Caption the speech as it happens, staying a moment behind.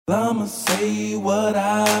I'ma say what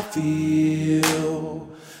I feel,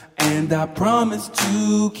 and I promise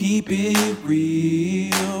to keep it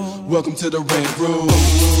real. Welcome to the Rant Room.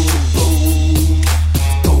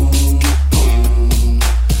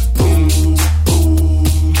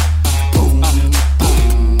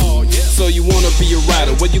 So you wanna be a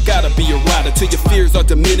rider, well you gotta be a rider till your fears are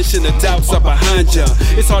diminishing, the doubts are behind ya.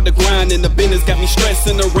 It's hard to grind and the business got me stressed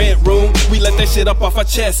in the Rant Room. We let that shit up off our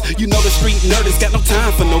chest. You know the street nerd has got no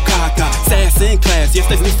time for no caca. Sass in class, yes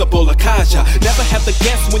that's Mr. Bolakaja. Never have to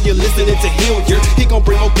guess when you're listening to Hilliard. He gon'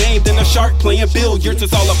 bring more game than a shark playing billiards.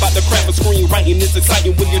 It's all about the craft of screenwriting. It's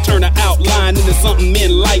exciting when you turn an outline into something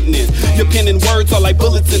enlightening. Your pen and words are like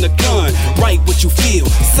bullets in a gun. Write what you feel,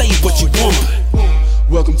 say what you want.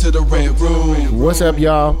 Welcome to the Rant Room. What's up,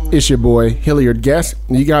 y'all? It's your boy, Hilliard Guest.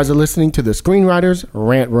 You guys are listening to the Screenwriters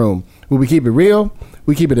Rant Room, where we keep it real,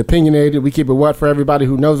 we keep it opinionated, we keep it what for everybody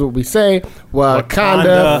who knows what we say.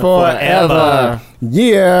 Wakanda forever.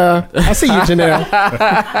 Yeah. I see you, Janelle.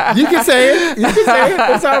 You can say it. You can say it.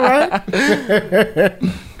 It's all right.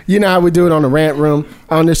 You know how we do it on the Rant Room.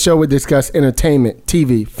 On this show, we discuss entertainment,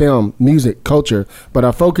 TV, film, music, culture, but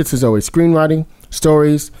our focus is always screenwriting,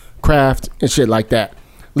 stories, craft, and shit like that.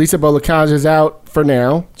 Lisa Bolakaja is out for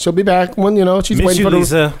now. She'll be back when she's waiting for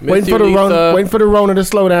the Rona to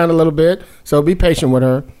slow down a little bit. So be patient with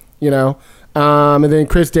her, And then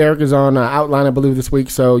Chris Derrick is on Outline, I believe, this week.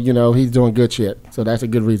 So he's doing good shit. So that's a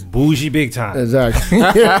good reason. Bougie big time. Exactly.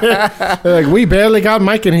 Like we barely got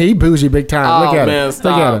Mike and he bougie big time. Look at him. Stop.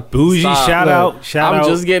 Look at him. Bougie. Stop. Shout out. I'm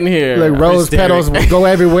just getting here. Like rose petals go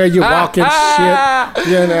everywhere you walk and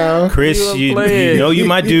shit. Chris, you know you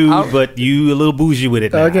my dude, but you a little bougie with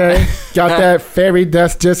it now. Okay. Got that fairy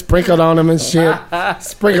dust just sprinkled on him and shit.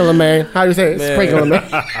 Sprinkle him, man. How do you say it? Man. Sprinkle him,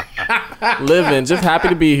 man. Living. Just happy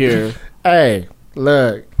to be here. Hey,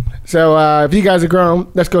 look. So if you guys are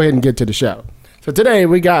grown, let's go ahead and get to the show. So today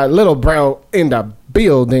we got Little Bro in the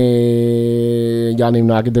building. Y'all didn't even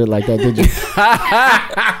know I could do it like that, did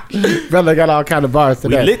you? Brother got all kind of bars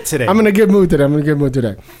today. We lit today. I'm in a good mood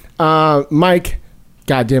today. Mike,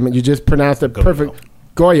 goddamn it, you just pronounced it perfect.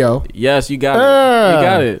 Goyo. Yes, you got it. You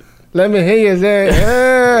got it. Let me hear you say,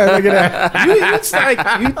 look at that. It's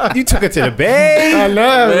like you took it to the bay. I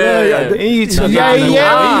know. Man. And you took Yay,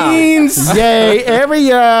 yay, every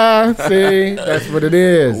year. See, that's what it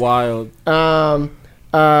is. Wild.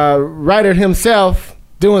 Writer himself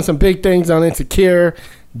doing some big things on Insecure.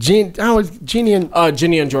 Ginny and Georgia. Jenny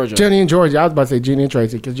and Georgia. Jenny and Georgia. I was about to say Jeannie and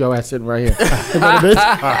Tracy because your ass sitting right here.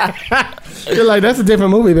 You're like, that's a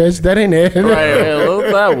different movie, bitch. That ain't it. Right.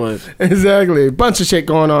 What's that one? Exactly. A bunch of shit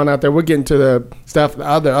going on out there. We're getting to the stuff, the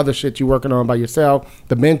other shit you're working on by yourself,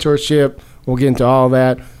 the mentorship. We'll get into all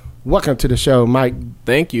that. Welcome to the show, Mike.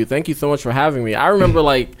 Thank you so much for having me. I remember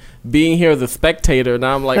being here as a spectator.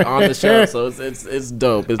 Now I'm on the show, so it's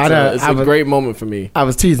dope. It's a great moment for me. I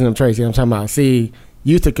was teasing him, Tracy. I'm talking about, see,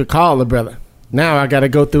 Yutha could call the brother. Now I got to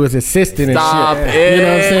go through his assistant Stop and shit. it. You know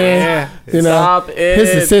what I'm saying? Yeah. Stop it. His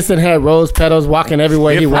assistant had rose petals walking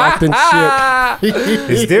everywhere he walked and shit.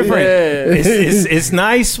 It's different. Yeah. It's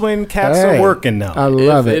nice when cats are working now. I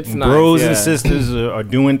love it. It's nice, Bros yeah. and sisters are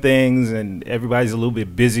doing things, and everybody's a little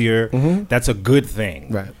bit busier. Mm-hmm. That's a good thing.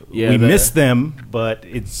 Right. Yeah, we miss them, but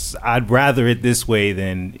I'd rather it this way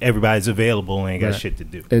than everybody's available and ain't got shit to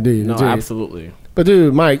do. Indeed. No, absolutely. But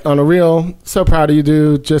dude, Mike, on the real, so proud of you,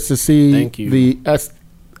 dude, just to see Thank you. the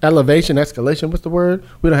escalation. What's the word?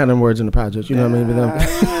 We don't have them words in the project. You know what I mean?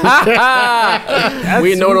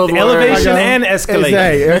 We know those elevation words. and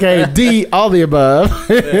escalation. Okay, D, all the above.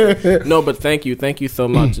 No, but thank you so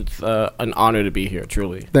much. It's an honor to be here,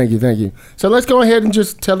 truly. Thank you. So let's go ahead and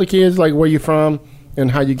just tell the kids where you're from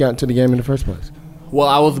and how you got into the game in the first place. Well,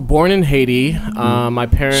 I was born in Haiti. My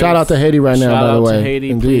parents. Shout out to Haiti right now, by the way. Shout out to Haiti,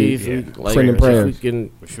 indeed. please. Yeah. Sending prayers.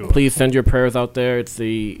 Please send your prayers out there. It's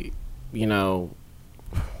it's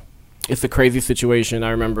a crazy situation.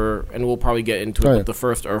 I remember, and we'll probably get into it, but the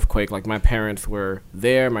first earthquake, my parents were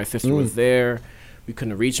there, my sister was there. We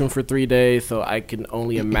couldn't reach them for 3 days, so I can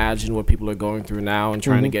only imagine what people are going through now and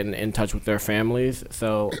trying to get in touch with their families.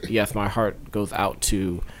 So, yes, my heart goes out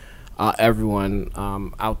to everyone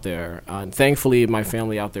out there. And thankfully, my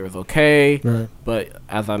family out there is okay. Right. But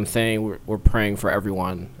as I'm saying, we're praying for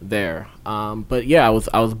everyone there. But yeah, I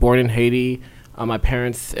was born in Haiti. My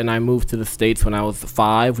parents and I moved to the States when I was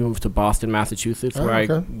 5. We moved to Boston, Massachusetts, where I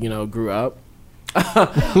grew up.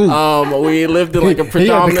 We lived in a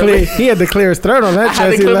predominantly. He had to clear his throat on that. I had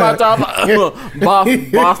to clear my throat. Boston.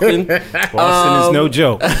 Boston is no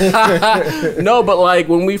joke. No, but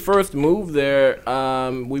when we first moved there,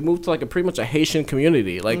 we moved to pretty much a Haitian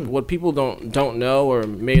community. What people don't know or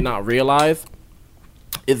may not realize,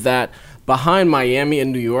 is that behind Miami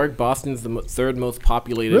and New York, Boston's the third most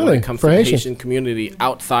populated when Really? it comes For to the Haitian? Haitian community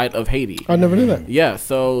outside of Haiti. I never knew that. Yeah,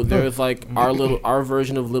 so there's like our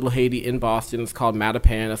version of Little Haiti in Boston. It's called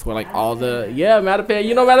Mattapan. That's where like all the Mattapan.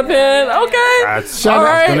 You know Mattapan? Okay, Shout all out.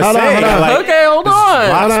 right. Hold on. like, Okay, hold on.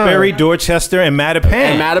 Roxbury, Dorchester, and Mattapan.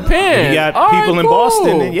 And Mattapan. You got All right, people in cool.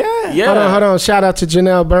 Boston. And Yeah. Hold on. Shout out to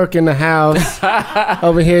Janelle Burke in the house.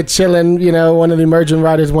 Over here chilling. You know, one of the emerging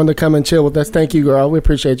writers wanted to come and chill with us. Thank you, girl. We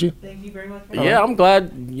appreciate you. Thank you very much. Yeah, I'm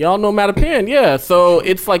glad y'all know Mattapan. Yeah, so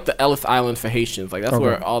it's like the Ellis Island for Haitians. Like that's Okay.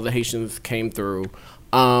 where all the Haitians came through.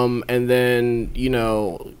 And then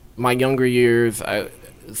my younger years,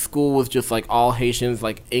 school was just like all Haitians,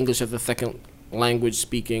 like English as a second language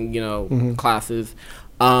speaking, classes.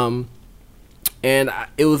 And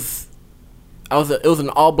it was an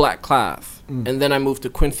all black class. And then I moved to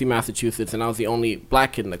Quincy, Massachusetts, and I was the only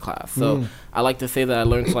black kid in the class. So I like to say that I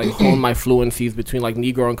learned to like hone my fluencies between like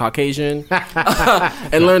Negro and Caucasian,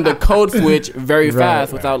 and learned to code switch very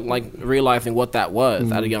fast without like realizing what that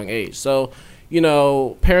was at a young age. So,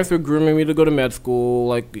 parents were grooming me to go to med school.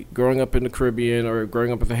 Like growing up in the Caribbean or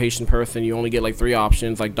growing up as a Haitian person, you only get like 3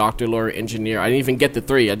 options, like doctor, lawyer, engineer. I didn't even get the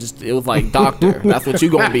 3. it was like doctor. That's what you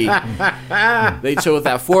gonna be. They chose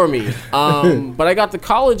that for me. But I got to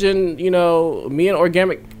college and, me and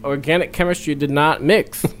organic chemistry did not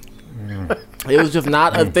mix. It was just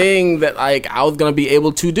not a thing that I was going to be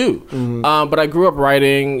able to do. But I grew up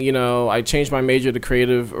writing, I changed my major to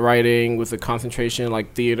creative writing with a concentration in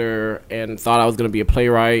like theater and thought I was going to be a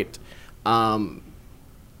playwright. Took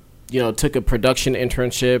a production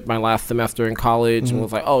internship my last semester in college and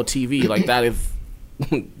was like, oh, TV, like that is,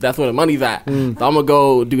 that's where the money's at. So I'm going to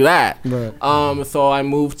go do that. Right. So I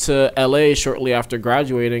moved to LA shortly after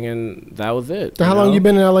graduating and that was it. So how long you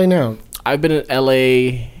been in LA now? I've been in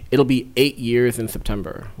LA. It'll be 8 years in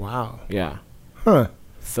September. Wow. Yeah. Huh.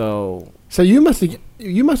 So you must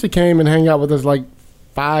have came and hang out with us like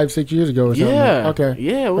 5-6 years ago or something. yeah. Okay.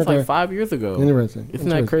 Yeah, it was Okay. like 5 years ago. Interesting. Isn't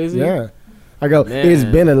that crazy? Yeah. I go, Man. it's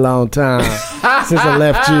been a long time since I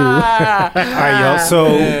left you. All right, y'all.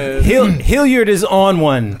 So Hilliard is on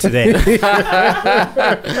one today.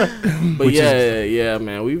 But yeah,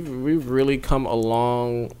 man. We've really come a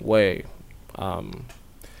long way.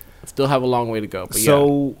 Still have a long way to go. But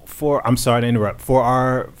So I'm sorry to interrupt.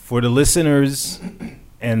 For the listeners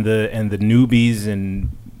and the newbies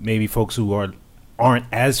and maybe folks who aren't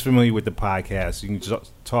as familiar with the podcast, you can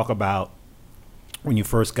just talk about when you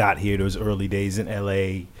first got here, those early days in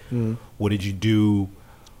LA. What did you do?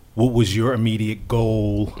 What was your immediate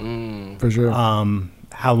goal? For sure.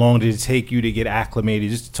 How long did it take you to get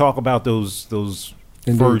acclimated? Just talk about those first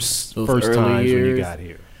early times when you years. got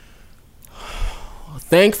here.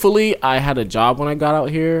 Thankfully, I had a job when I got out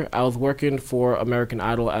here. I was working for American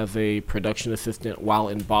Idol as a production assistant while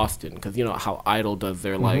in Boston, because you know how Idol does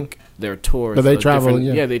their their tours. But they of travel,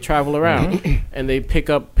 different- yeah. they travel around and they pick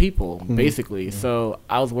up people basically. So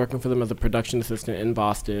I was working for them as a production assistant in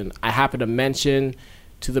Boston. I happened to mention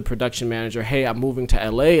to the production manager, "Hey, I'm moving to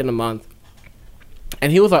LA in a month." And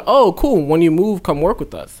he was like, "Oh, cool. When you move, come work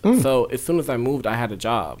with us." So as soon as I moved, I had a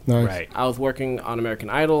job. Nice. Right. I was working on American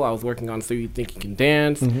Idol. I was working on So You Think You Can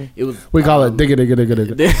Dance. It was We call it digga digga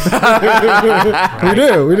digga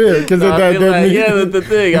digga. We do. Because No, I feel that, yeah, that's the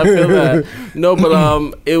thing. I feel that. No,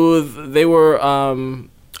 but they were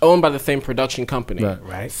owned by the same production company.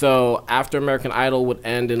 Right. So after American Idol would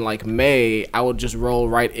end in like May, I would just roll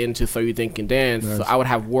right into So You Think You Can Dance. So I would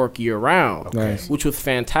have work year round, Nice. which was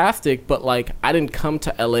fantastic. But like I didn't come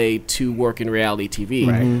to LA to work in reality TV.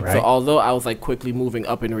 Right. So although I was like quickly moving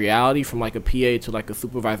up in reality from like a PA to like a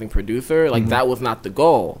supervising producer, like that was not the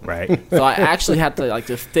goal. Right. So I actually had to like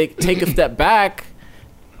just take a step back,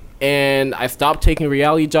 and I stopped taking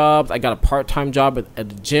reality jobs. I got a part-time job at the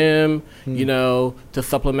gym, to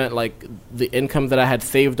supplement like the income that I had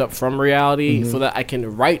saved up from reality, so that I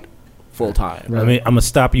can write full time. I mean, I'm gonna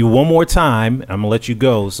stop you one more time. I'm gonna let you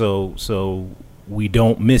go, so we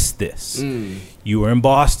don't miss this. You were in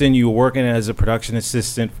Boston. You were working as a production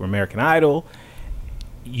assistant for American Idol.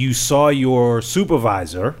 You saw your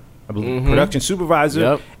supervisor, I believe, production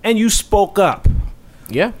supervisor, and you spoke up.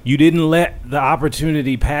 Yeah. You didn't let the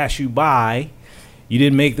opportunity pass you by. You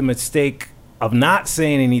didn't make the mistake of not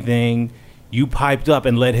saying anything. You piped up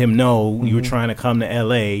and let him know you were trying to come to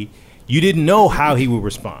LA. You didn't know how he would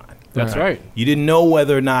respond. That's right. You didn't know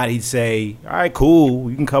whether or not he'd say, "All right, cool,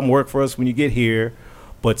 you can come work for us when you get here."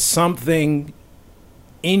 But something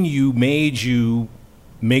in you made you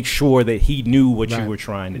make sure that he knew what you were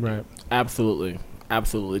trying to do. Absolutely.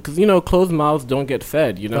 Because, closed mouths don't get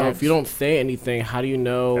fed. If you don't say anything, how do you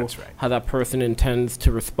know That's right. how that person intends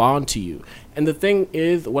to respond to you? And the thing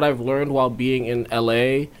is, what I've learned while being in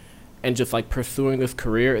LA and just like pursuing this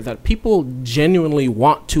career is that people genuinely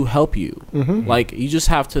want to help you. Like, you just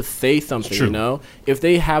have to say something, you know? If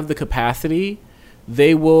they have the capacity,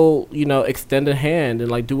 they will, you know, extend a hand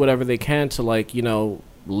and like do whatever they can to like, you know,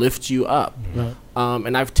 lift you up. Right.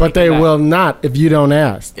 And I've taken But they will not if you don't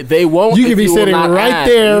ask. They won't. You can be sitting right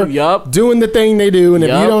there doing the thing they do, and if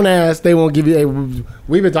you don't ask, they won't give you.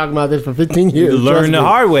 We've been talking about this for 15 years. You learn the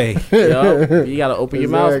hard way. You got to open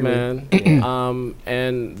your mouth, man.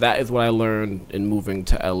 And that is what I learned in moving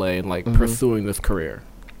to LA and like pursuing this career.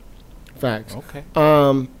 Facts. Okay.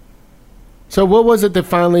 So what was it that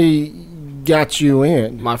finally got you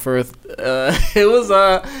in? My first, it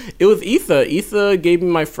was Issa. Issa gave me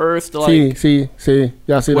my first like. See,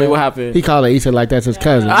 y'all see that? Wait, what happened? He called her Issa like that's his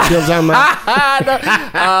cousin. You see what I'm talking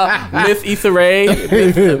about? Miss Issa Rae.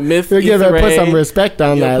 Miss Issa Rae. Put some respect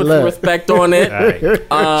on that. Put some respect on it.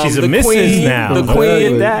 Right. She's a missus now. The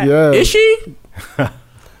queen. Yeah. Is she?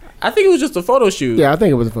 I think it was just a photo shoot. Yeah, I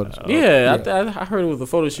think it was a photo shoot. Yeah. I heard it was a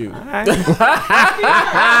photo shoot.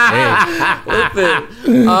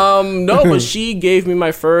 No, but she gave me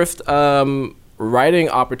my first writing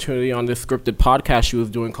opportunity on this scripted podcast she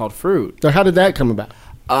was doing called Fruit. So how did that come about?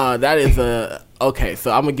 That is okay.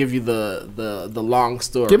 So I'm gonna give you the long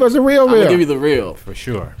story. Give us a real. I'm gonna give you the real for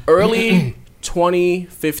sure. Early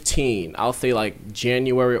 2015, I'll say like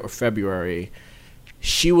January or February.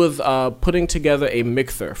 She was putting together a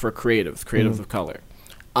mixer for creatives of color.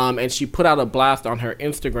 And she put out a blast on her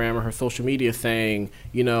Instagram or her social media saying,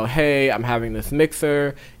 you know, hey, I'm having this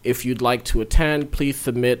mixer. If you'd like to attend, please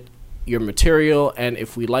submit your material. And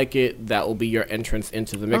if we like it, that will be your entrance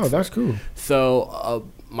into the mixer. Oh, that's cool. So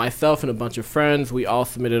myself and a bunch of friends, we all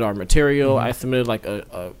submitted our material. I submitted like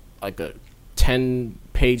a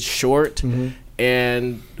 10-page short.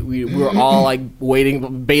 And we were all like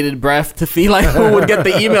waiting bated breath to see like who would get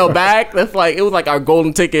the email back. That's like, it was like our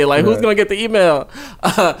golden ticket. Like, who's going to get the email?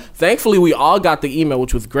 Thankfully, we all got the email,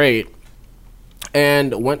 which was great.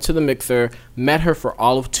 And went to the mixer, met her for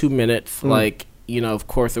all of 2 minutes. Like, you know, of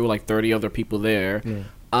course, there were like 30 other people there.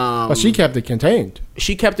 But she kept it contained.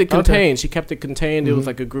 She kept it contained. She kept it contained. It was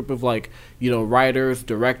like a group of like, you know, writers,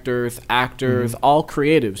 directors, actors, all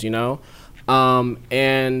creatives, you know. But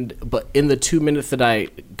in the 2 minutes that I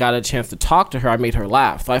got a chance to talk to her, I made her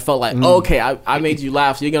laugh. So I felt like, okay, I made you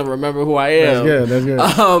laugh, so you're going to remember who I am. That's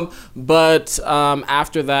good. But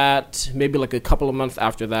after that, maybe like a couple of months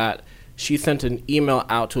after that, she sent an email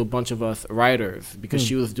out to a bunch of us writers because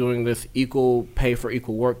she was doing this equal pay for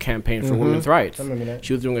equal work campaign for women's rights.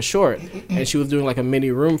 She was doing a short, and she was doing like a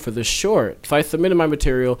mini room for this short. So I submitted my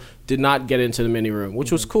material, did not get into the mini room,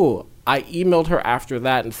 which was cool. I emailed her after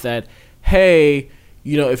that and said, hey,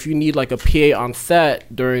 you know, if you need like a PA on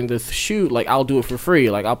set during this shoot, like I'll do it for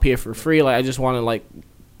free. Like I'll pay it for free. Like I just want to like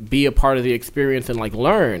be a part of the experience and like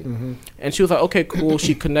learn. And she was like, okay, cool.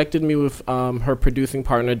 She connected me with her producing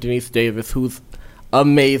partner, Denise Davis, who's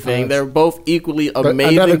amazing. They're both equally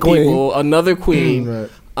amazing people. Another queen. Right.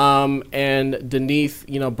 And Denise,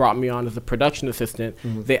 you know, brought me on as a production assistant.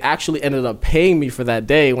 They actually ended up paying me for that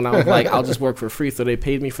day when I was like, I'll just work for free. So they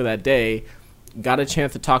paid me for that day. Got a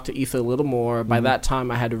chance to talk to Issa a little more. By that time,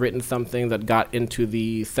 I had written something that got into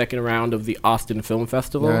the second round of the Austin Film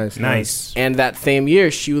Festival. Nice. And that same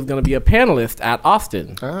year, she was going to be a panelist at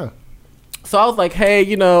Austin. So I was like, hey,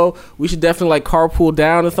 you know, we should definitely like carpool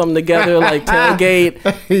down or something together, like tailgate.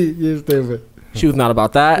 You're stupid. She was not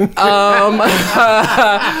about that.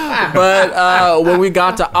 But when we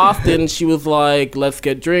got to Austin, she was like, let's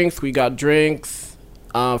get drinks. We got drinks.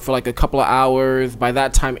 For like a couple of hours. By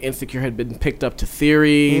that time, Insecure had been picked up to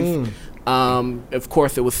series. Of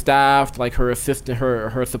course, it was staffed. Like her assistant,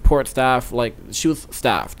 her support staff, like she was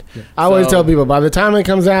staffed. I always tell people by the time it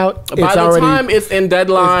comes out, time it's in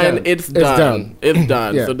deadline, it's done. It's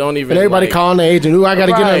done. So don't even. And everybody calling the agent. Ooh, I got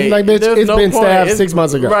to get it. Like, bitch, it's been staffed 6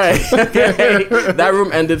 months ago. Right. Okay. That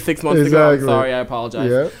room ended 6 months ago. I'm sorry. I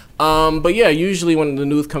apologize. But yeah, usually when the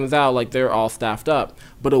news comes out, like they're all staffed up.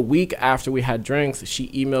 But a week after we had drinks, she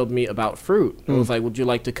emailed me about Fruit. And was like, would you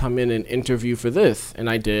like to come in and interview for this? And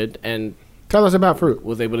I did. And tell us about Fruit.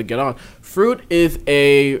 Was able to get on. Fruit is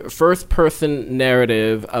a first-person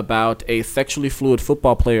narrative about a sexually fluid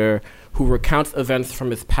football player who recounts events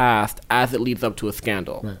from his past as it leads up to a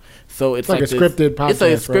scandal. Right. So it's like a scripted podcast. It's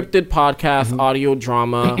a scripted podcast, audio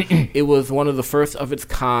drama. It was one of the first of its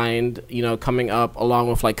kind, you know, coming up along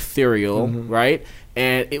with like Serial, right?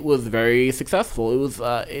 And it was very successful. It was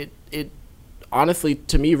it honestly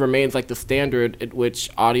to me remains like the standard at which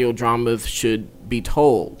audio dramas should be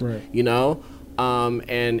told, right. You know?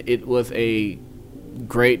 And it was a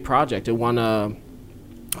great project. It won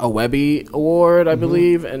a Webby Award, I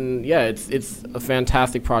believe, and yeah, it's a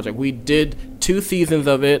fantastic project. We did 2 seasons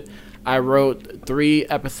of it. I wrote 3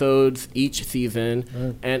 episodes each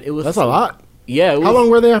season, and it was that's a lot. Yeah. How long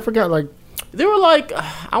were they? I forgot. Like they were like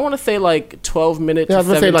I want to say like 12-minute to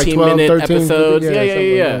 17-minute 12, episodes.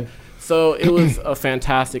 Yeah. Like So it was a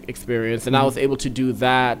fantastic experience, and I was able to do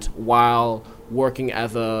that while working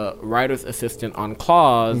as a writer's assistant on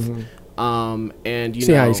Claws. And you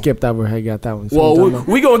see know, how you skipped over how you got that one. Well,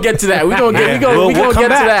 we gonna get to that. We gonna get to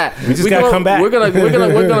that. We just gotta come back. We're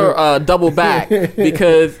gonna double back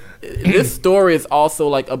because this story is also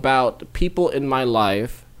like about people in my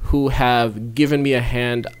life who have given me a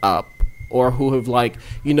hand up, or who have like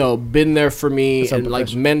been there for me and like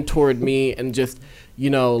mentored me and just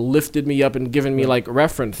lifted me up and given me like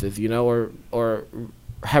references, or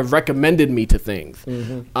have recommended me to things.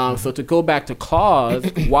 So to go back to Claws,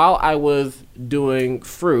 while I was doing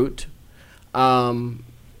Fruit, Ben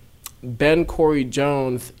Corey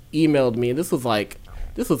Jones emailed me. This was like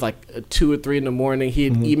 2 or 3 in the morning. He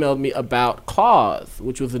had emailed me about Claws,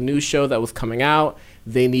 which was a new show that was coming out.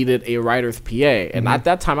 They needed a writer's PA. And at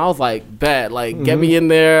that time, I was like, bet, like, get me in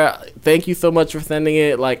there. Thank you so much for sending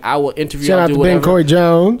it. Like, I will interview. Shout out to Ben Corey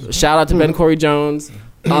Jones. Shout out to Ben Corey Jones.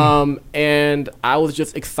 And I was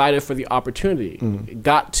just excited for the opportunity.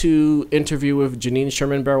 Got to interview with Janine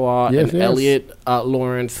Sherman-Berrois and Elliot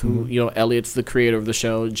Lawrence, who, Elliot's the creator of the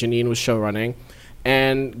show. Janine was show running.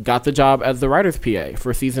 And got the job as the writer's PA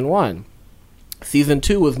for season 1. Season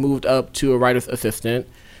 2 was moved up to a writer's assistant.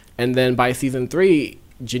 And then by season 3,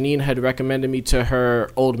 Janine had recommended me to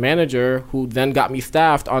her old manager, who then got me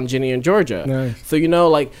staffed on Ginny and Georgia. Nice. So,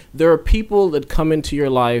 like, there are people that come into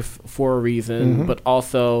your life for a reason, but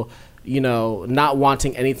also, not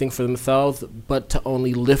wanting anything for themselves, but to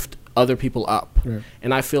only lift other people up. Right.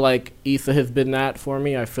 And I feel like Issa has been that for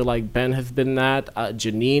me. I feel like Ben has been that.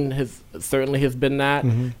 Janine has been that.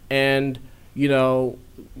 And,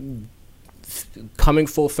 coming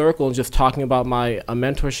full circle and just talking about a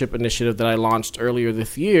mentorship initiative that I launched earlier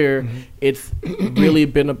this year, it's really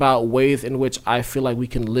been about ways in which I feel like we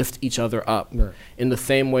can lift each other up in the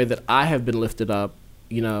same way that I have been lifted up,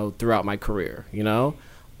 throughout my career,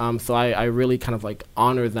 So I really kind of like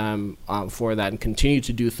honor them for that and continue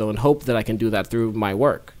to do so, and hope that I can do that through my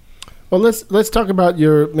work. Well, let's talk about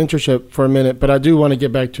your mentorship for a minute, but I do want to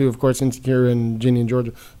get back to, of course, Insecure and Ginny and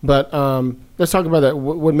Georgia. But let's talk about that.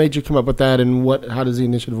 What made you come up with that, and how does the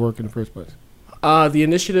initiative work in the first place? The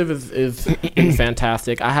initiative is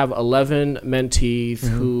fantastic. I have 11 mentees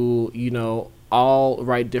who, all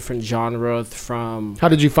write different genres from... How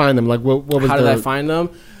did you find them? Like, what was How did I find them?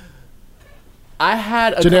 I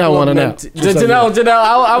had a Janelle want to know. Janelle,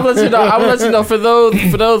 I'll let you know. I'll let you know. For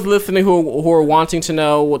those listening who are wanting to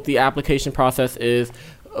know what the application process is,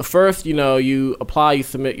 first, you apply, you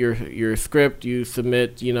submit your script, you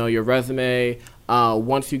submit, your resume.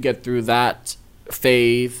 Once you get through that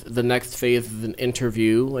phase, the next phase is an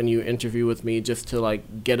interview, and you interview with me just to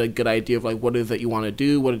like get a good idea of like what it is that you want to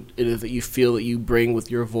do, what it is that you feel that you bring with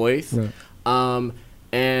your voice. Right.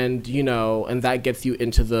 And, and that gets you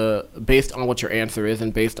into based on what your answer is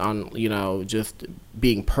and based on, just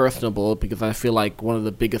being personable, because I feel like one of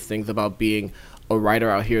the biggest things about being a writer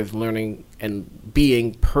out here is learning and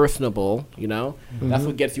being personable, That's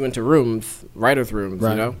what gets you into writers' rooms,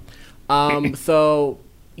 right. So,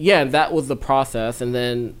 yeah, that was the process. And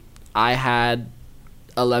then I had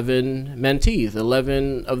 11 mentees,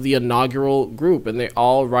 11 of the inaugural group, and they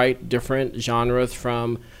all write different genres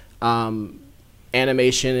from,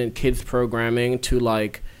 animation and kids programming to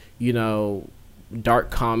like,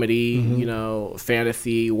 dark comedy,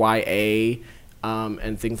 fantasy, YA,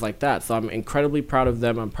 and things like that. So I'm incredibly proud of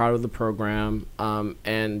them. I'm proud of the program.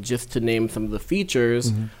 And just to name some of the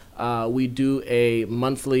features, we do a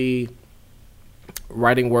monthly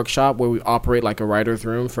writing workshop where we operate like a writer's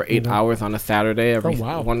room for 8 hours on a Saturday,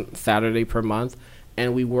 one Saturday per month.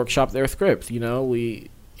 And we workshop their scripts.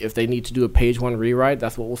 If they need to do a page 1 rewrite,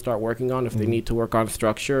 that's what we'll start working on. If they need to work on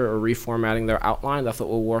structure or reformatting their outline, that's what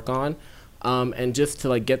we'll work on. And just to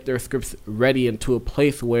like get their scripts ready into a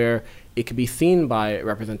place where it could be seen by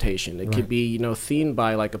representation. It could be, seen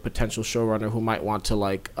by like a potential showrunner who might want to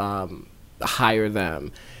like hire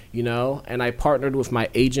them. And I partnered with my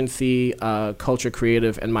agency, Culture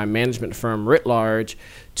Creative, and my management firm, Writ Large,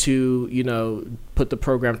 to, put the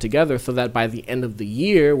program together so that by the end of the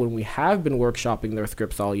year, when we have been workshopping their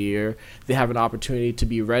scripts all year, they have an opportunity to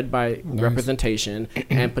be read by representation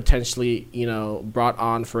and potentially, brought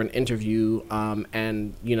on for an interview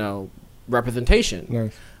and,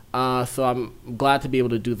 representation. Nice. So I'm glad to be able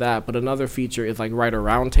to do that. But another feature is like writer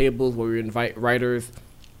roundtables where we invite writers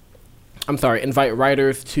invite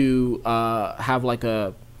writers to have like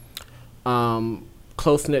a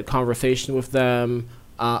close-knit conversation with them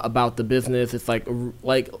about the business. It's like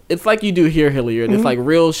you do here, Hilliard. It's like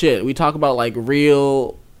real shit. We talk about like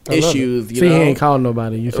real issues. You know? He ain't calling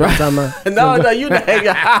nobody. You feel what I'm talking about? No, you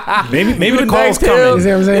maybe the call's coming. You see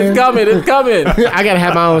what I'm saying? It's coming. I gotta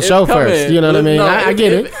have my own show first. You know what I mean? No, I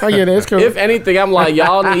get it. It's cool. If anything, I'm like,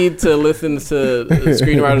 y'all need to listen to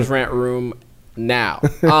Screenwriters Rant Room now.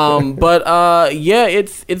 Yeah,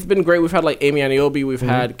 it's been great. We've had like Amy Aniobi. We've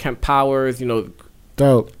had Kemp Powers.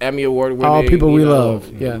 Dope. Emmy Award winning. All people we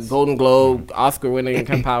love. Yes. Golden Globe, Oscar winning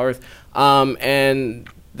Kemp Powers. And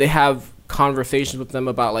they have conversations with them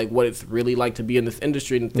about like what it's really like to be in this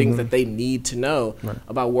industry and things that they need to know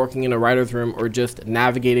about working in a writer's room or just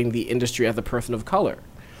navigating the industry as a person of color.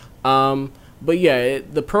 But yeah,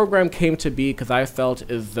 the program came to be because I felt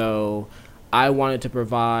as though I wanted to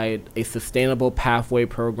provide a sustainable pathway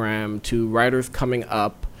program to writers coming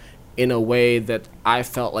up in a way that I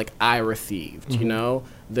felt like I received. You know,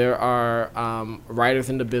 there are writers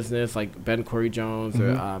in the business like Ben Corey Jones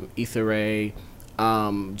or Issa Rae,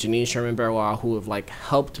 Janine Sherman Barrois, who have like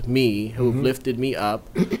helped me, who have lifted me up,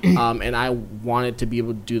 and I wanted to be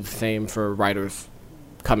able to do the same for writers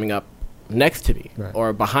coming up next to me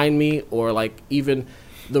or behind me, or like even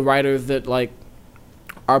the writers that like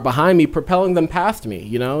are behind me, propelling them past me,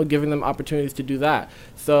 you know, giving them opportunities to do that.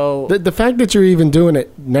 So the fact that you're even doing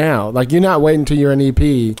it now, like you're not waiting till you're an EP,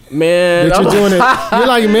 man, that you're doing it, you're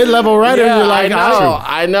like a mid-level writer. Yeah, you're like,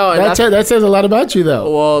 I know. And that says a lot about you,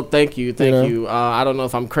 though. Well, thank you. I don't know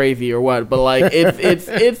if I'm crazy or what, but like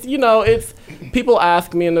it's you know, it's people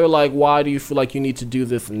ask me and they're like, why do you feel like you need to do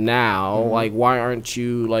this now? Like, why aren't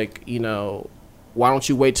you like, you know, why don't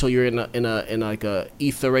you wait till you're in like a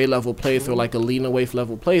Issa Rae level place or like a Lena Waithe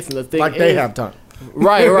level place? And the thing like is, they have time.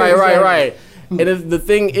 Right. And the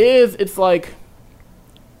thing is, it's like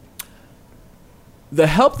the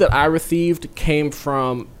help that I received came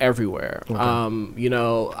from everywhere. Okay. You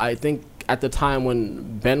know, I think at the time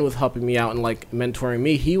when Ben was helping me out and like mentoring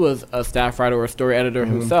me, he was a staff writer or a story editor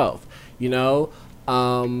himself, you know?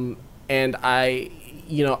 And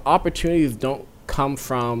opportunities don't come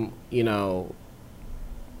from, you know,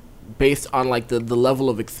 based on like the level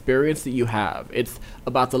of experience that you have. It's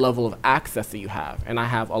about the level of access that you have, and I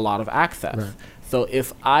have a lot of access. Right. So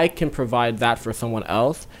if I can provide that for someone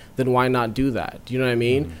else, then why not do that? Do you know what I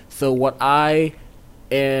mean? So what I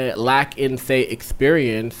lack in, say,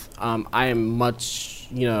 experience, I am much,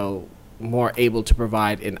 you know, more able to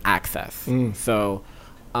provide in access. So,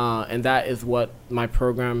 and that is what my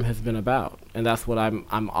program has been about, and that's what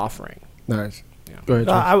I'm offering. Nice. Yeah. Go ahead,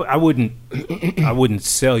 I wouldn't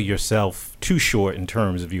sell yourself too short in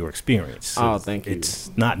terms of your experience. Oh, thank you.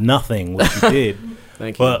 It's not nothing what you did.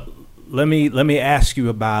 Thank you. But let me ask you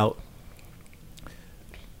about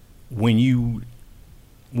when you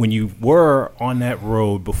were on that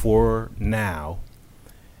road before now,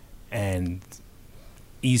 and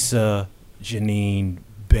Issa, Janine,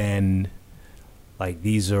 Ben, like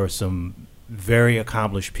these are some very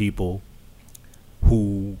accomplished people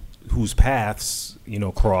whose paths, you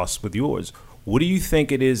know, cross with yours. What do you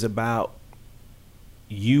think it is about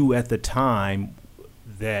you at the time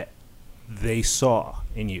that they saw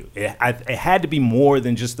in you? It had to be more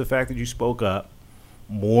than just the fact that you spoke up,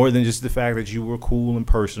 more than just the fact that you were cool and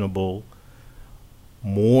personable,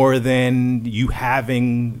 more than you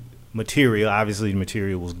having material. Obviously, the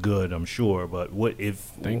material was good, I'm sure, but what do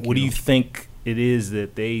you think it is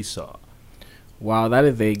that they saw? Wow, that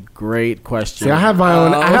is a great question. See, I have my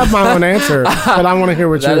own answer, but I want to hear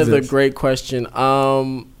what yours is. That is a great question.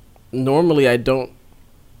 Normally, I don't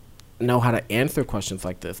know how to answer questions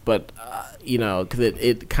like this, but you know, because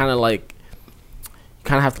it kind of like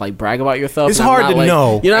have to like brag about yourself. It's hard to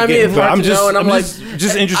know. You know what I mean? It's hard to know, and I'm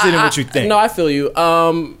just interested in what you think. No, I feel you.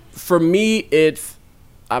 For me, it's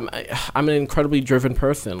I'm an incredibly driven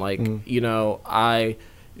person. Like you know, I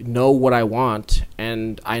know what I want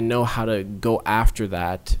and I know how to go after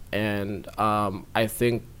that, and I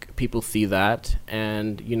think people see that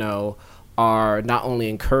and, you know, are not only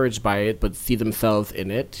encouraged by it but see themselves in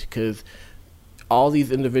it, because all these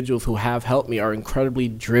individuals who have helped me are incredibly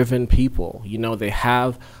driven people. You know, they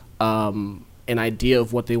have an idea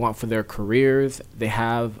of what they want for their careers, they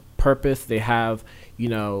have purpose, they have, you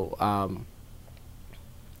know,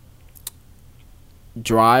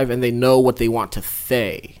 drive, and they know what they want to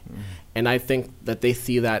say. And I think that they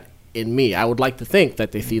see that in me. I would like to think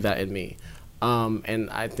that they see that in me. And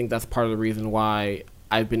I think that's part of the reason why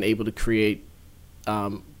I've been able to create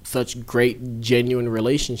such great, genuine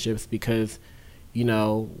relationships, because, you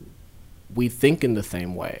know, we think in the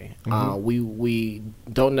same way. We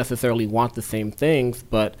don't necessarily want the same things,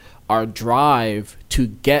 but our drive to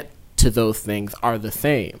get to those things are the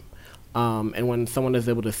same. And when someone is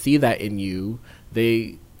able to see that in you,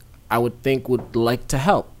 they, I would think, would like to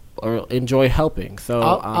help or enjoy helping. So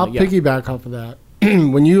I'll piggyback off of that.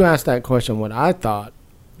 When you asked that question, what I thought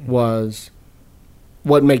was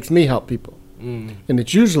what makes me help people. And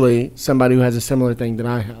it's usually somebody who has a similar thing that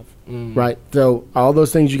I have. Right? So all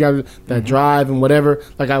those things you got, that drive and whatever,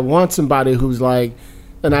 like I want somebody who's like,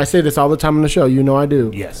 and I say this all the time on the show, you know I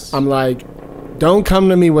do. Yes. I'm like, don't come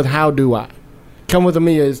to me with how do I. Come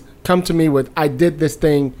to me with I did this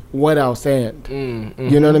thing, what else and.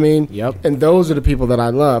 You know what I mean? Yep. And those are the people that I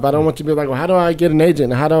love. I don't want you to be like, well, how do I get an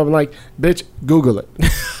agent? How do I, like, bitch, Google it.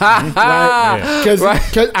 Because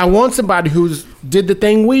I want somebody who's did the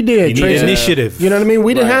thing we did. You need initiative. You know what I mean?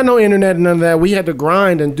 We didn't have no internet and none of that. We had to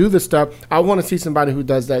grind and do the stuff. I want to see somebody who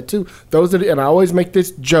does that too. And I always make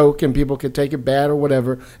this joke, and people can take it bad or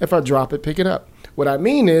whatever. If I drop it, pick it up. What I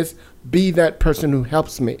mean is, be that person who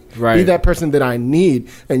helps me. Right. Be that person that I need.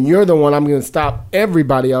 And you're the one I'm going to stop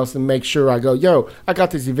everybody else and make sure I go, yo, I got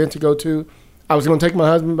this event to go to. I was going to take my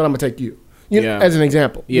husband, but I'm going to take you. As an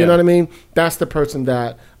example. You know what I mean? That's the person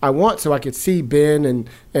that I want, so I could see Ben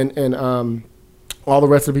and all the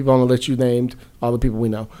rest of the people on the list you named, all the people we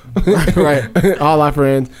know. Right. All our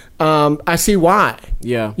friends. I see why.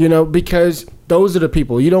 Yeah. You know, because those are the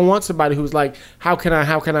people. You don't want somebody who's like, how can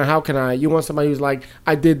I? You want somebody who's like,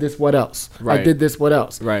 I did this, what else? Right. I did this, what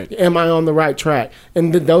else? Right. Am I on the right track?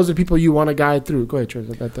 And those are people you want to guide through. Go ahead,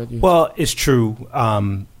 Trish. Well, it's true.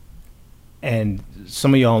 And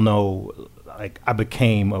some of y'all know, like, I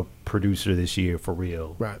became a producer this year for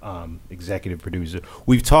real. Right. Executive producer.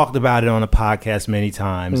 We've talked about it on the podcast many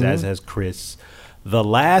times, as has Chris. The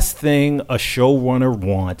last thing a showrunner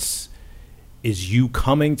wants is you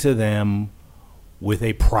coming to them with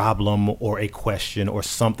a problem or a question or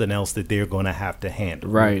something else that they're going to have to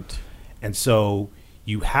handle. Right. And so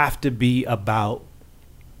you have to be about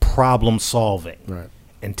problem solving. Right.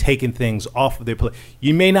 And taking things off of their plate.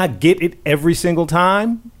 You may not get it every single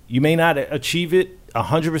time. You may not achieve it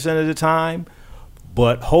 100% of the time.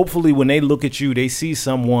 But hopefully when they look at you, they see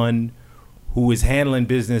someone who is handling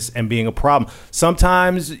business and being a problem.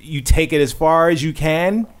 Sometimes you take it as far as you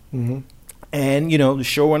can. And, you know, the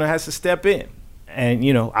showrunner has to step in. And,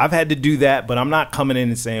 you know, I've had to do that. But I'm not coming in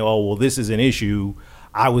and saying, oh, well, this is an issue.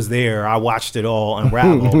 I was there. I watched it all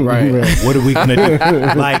unravel. Right. What are we gonna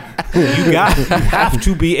do? Like, you have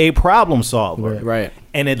to be a problem solver, Right.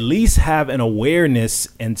 and at least have an awareness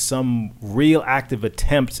and some real active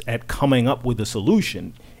attempts at coming up with a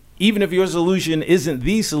solution. Even if your solution isn't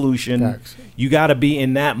the solution, you got to be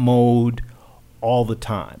in that mode all the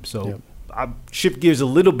time. So, I'll shift gears a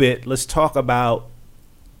little bit. Let's talk about.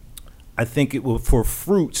 I think it will for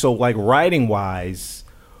fruit. So, like writing wise.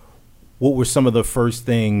 What were some of the first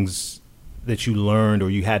things that you learned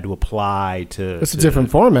or you had to apply to? It's a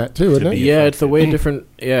different format too, isn't it? Yeah, it's a way different.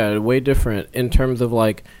 Yeah, way different in terms of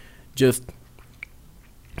like just.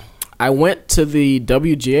 I went to the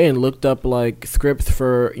WGA and looked up like scripts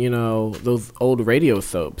for, you know, those old radio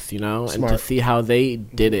soaps, you know, and to see how they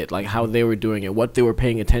did it, like how they were doing it, what they were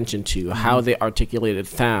paying attention to, how they articulated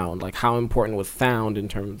sound, like how important was sound in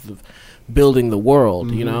terms of building the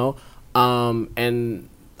world, you know, and.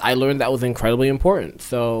 I learned that was incredibly important.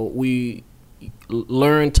 So we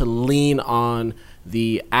learned to lean on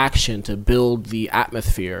the action to build the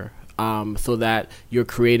atmosphere, so that you're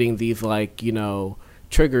creating these, like, you know,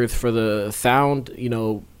 triggers for the sound, you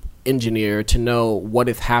know, engineer to know what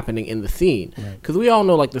is happening in the scene. Because we all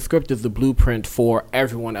know, like, the script is the blueprint for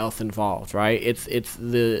everyone else involved, right?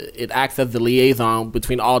 It acts as the liaison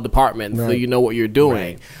between all departments, so you know what you're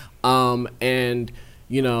doing. And,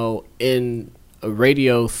 you know, in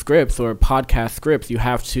radio scripts or podcast scripts, you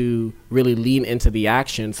have to really lean into the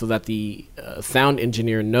action so that the sound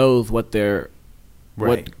engineer knows what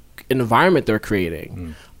what environment they're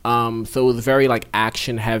creating. So it was very like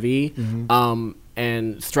action heavy,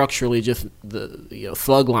 and structurally just the, you know,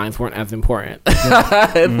 slug lines weren't as important.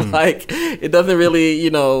 It's like it doesn't really, you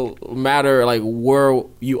know, matter like where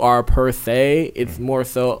you are per se. It's more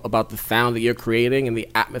so about the sound that you're creating and the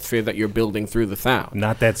atmosphere that you're building through the sound.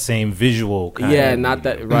 Not that same visual kind yeah, of, not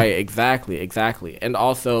that right, exactly. And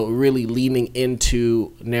also really leaning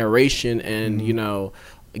into narration and, you know,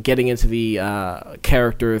 getting into the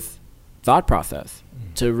character's thought process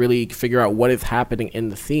to really figure out what is happening in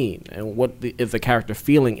the scene and what is the character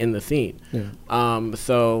feeling in the scene.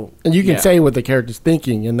 So and you can say what the character's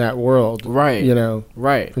thinking in that world, right? You know,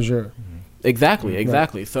 right, for sure.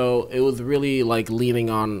 Exactly. So it was really like leaning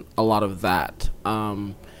on a lot of that,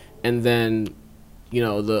 and then, you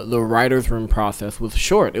know, the writer's room process was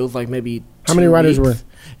short. It was like maybe How many writers were?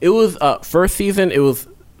 It was first season. It was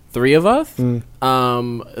 3 of us.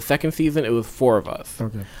 Second season, it was 4 of us.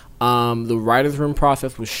 Okay. The writer's room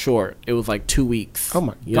process was short. It was like 2 weeks. Oh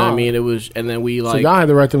my You know what I God. mean? It was, and then we like. So y'all had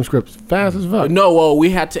to write them scripts fast as fuck. No, well,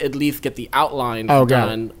 we had to at least get the outline got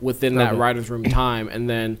done within that Okay. writer's room time, and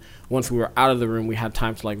then once we were out of the room, we had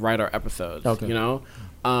time to like write our episodes. Okay. You know,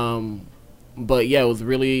 but yeah, it was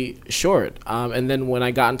really short. And then when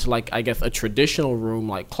I got into like I guess a traditional room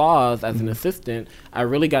like Claws as an assistant, I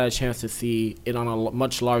really got a chance to see it on a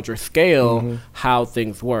much larger scale how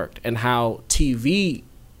things worked and how TV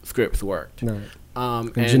scripts worked. Right.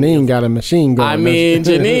 And Janine got a machine going. I mean,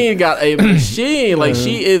 Janine got a machine. Like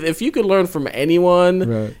she is. If you could learn from anyone,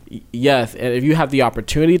 Right. Yes. And if you have the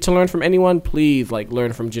opportunity to learn from anyone, please like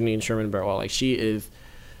learn from Janine Sherman Burwell. Like she is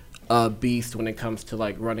a beast when it comes to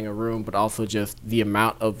like running a room, but also just the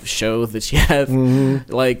amount of shows that she has.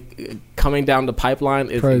 Like coming down the pipeline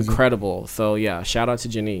is Crazy. incredible. So yeah, shout out to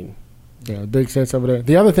Janine. Yeah, big sense over there.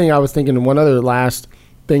 The other thing I was thinking, one other last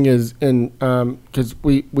thing is in because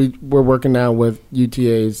we're working now with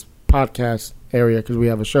UTA's podcast area because we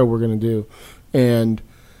have a show we're going to do, and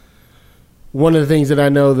one of the things that I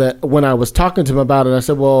know that when I was talking to him about it, I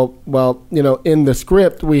said, well, you know, in the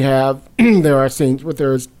script we have there are scenes where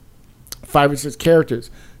there's 5 or 6 characters.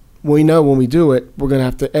 We know when we do it, we're going to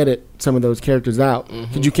have to edit some of those characters out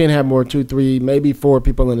because you can't have more 2, 3, maybe 4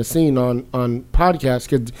 people in a scene on podcasts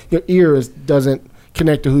because your ears doesn't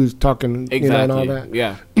connect to who's talking, Exactly. you know, and all that.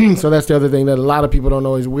 Yeah. So that's the other thing that a lot of people don't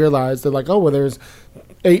always realize. They're like, oh, well, there's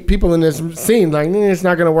 8 people in this scene. Like, it's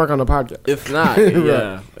not going to work on a podcast. It's not.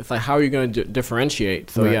 Yeah. It's like, how are you going to differentiate?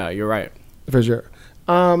 So Right. yeah, you're right. For sure.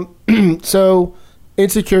 So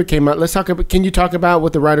Insecure came out. Let's talk about, can you talk about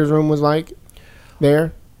what the writer's room was like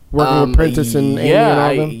there? Working with Prentice and Amy and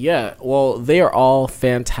all them? Yeah. Well, they are all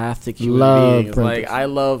fantastic human Love beings. Prentice. Like I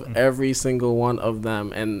love every single one of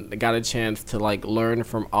them, and got a chance to like learn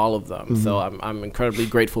from all of them. So I'm incredibly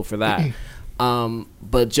grateful for that.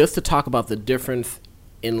 But just to talk about the difference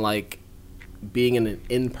in like being in an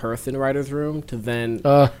in-person writer's room to then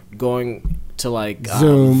going to like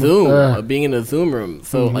Zoom. Being in a Zoom room.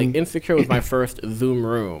 So like Insecure was my first Zoom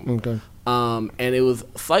room. Okay. And it was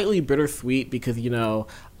slightly bittersweet because, you know,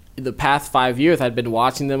 the past 5 years I'd been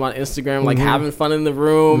watching them on Instagram, like having fun in the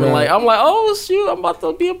room. And like, I'm like, oh shoot, I'm about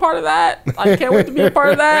to be a part of that. I can't wait to be a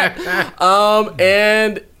part of that.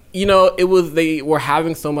 And you know, they were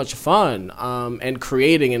having so much fun, and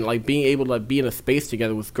creating and like being able to like, be in a space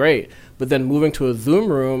together was great. But then moving to a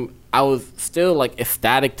Zoom room, I was still like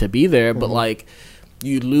ecstatic to be there, but like,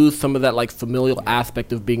 you lose some of that like familial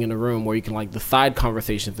aspect of being in a room where you can like the side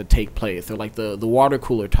conversations that take place, or like the water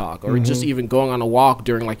cooler talk, or just even going on a walk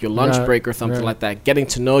during like your lunch break or something like that, getting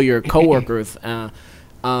to know your coworkers,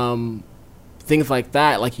 things like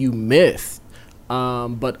that, like you miss.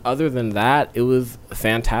 But other than that, it was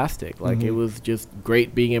fantastic. Like it was just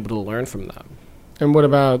great being able to learn from them. And what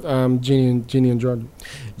about Jeannie and Jordan?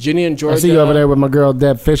 Jeannie and Georgia. I see you over there with my girl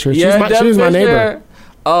Deb Fisher. Yeah, She's my neighbor.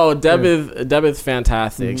 Oh, Deb is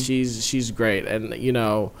fantastic. She's great, and you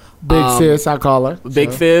know, Big sis, I call her.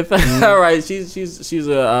 Big sis. All right, she's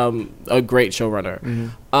a great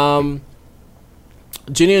showrunner.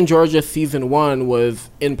 Ginny and Georgia season 1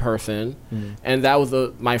 was in person, and that was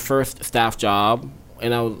my first staff job,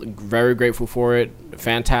 and I was very grateful for it.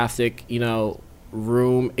 Fantastic, you know,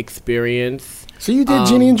 room experience. So you did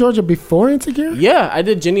Ginny and Georgia before Insecure? Yeah, I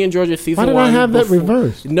did Ginny and Georgia season 1. Why did I have that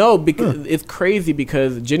reversed? No, because it's crazy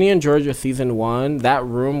because Ginny and Georgia season 1, that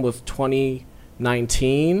room was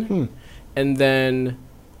 2019, and then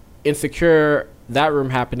Insecure, that room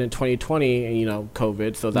happened in 2020, and you know,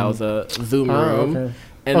 COVID, so that was a Zoom room. Okay.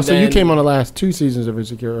 And so you came on the last 2 seasons of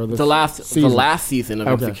Insecure? Or the last season of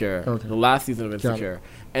Okay. Insecure. Okay. The last season of Insecure.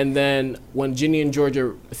 And then when Ginny and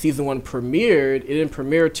Georgia season 1 premiered, it didn't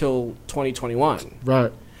premiere till 2021.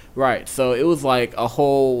 Right. Right. So it was like a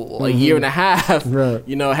whole year and a half, Right.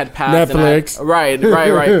 you know, had passed. Netflix. Right.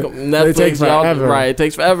 Netflix. It takes forever. Right. It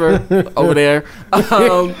takes forever over there.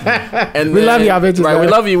 And We love y'all bitches, Right. though. We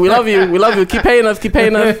love you. We love you. We love you. Keep paying us. Keep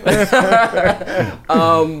paying us.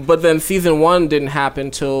 But then season 1 didn't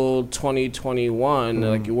happen till 2021.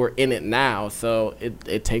 Like we're in it now. So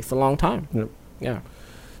it takes a long time. Yep. Yeah.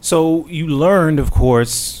 So you learned, of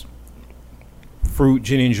course, Fruit,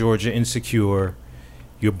 Ginny and Georgia, Insecure.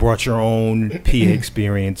 You brought your own PA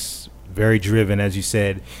experience, very driven, as you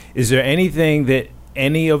said. Is there anything that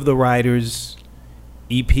any of the writers,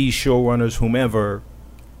 EP showrunners, whomever,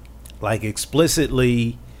 like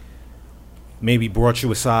explicitly maybe brought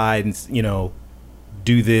you aside and, you know,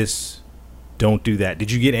 do this, don't do that.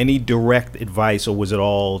 Did you get any direct advice, or was it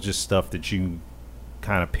all just stuff that you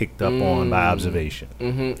kind of picked up on by observation?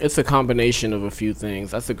 It's a combination of a few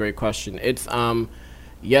things. That's a great question. It's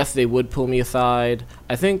yes, they would pull me aside.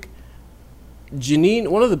 I think Janine,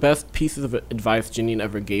 one of the best pieces of advice Janine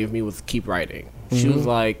ever gave me was keep writing. She was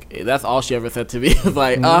like, that's all she ever said to me. It was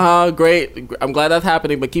like, great, I'm glad that's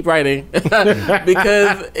happening, but keep writing.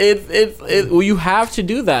 Because well, you have to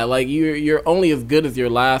do that. Like, you're only as good as your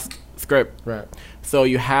last script. Right. So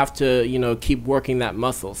you have to, keep working that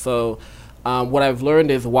muscle. So what I've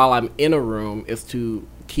learned is, while I'm in a room, is to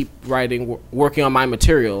keep writing, working on my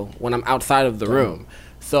material when I'm outside of the room.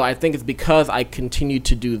 So I think it's because I continue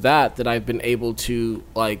to do that I've been able to,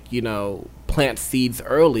 plant seeds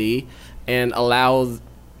early and allow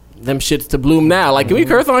them shits to bloom now. Like, can we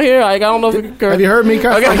curse on here? Like, I don't know if we can curse. Have you heard me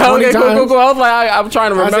curse like 20 times? Cool. I was like, I'm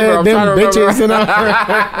trying to remember.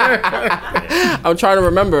 I'm trying to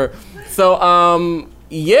remember. So,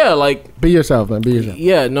 yeah, like... Be yourself, man. Be yourself.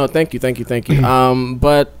 Yeah, no, thank you.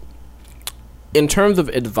 But in terms of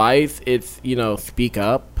advice, it's, speak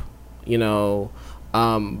up. Don't,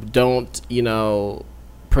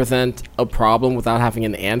 present a problem without having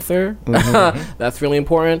an answer. That's really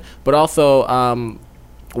important. But also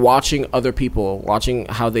watching other people, watching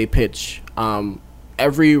how they pitch.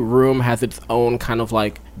 Every room has its own kind of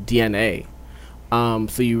like DNA.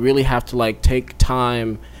 So you really have to take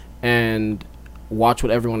time and watch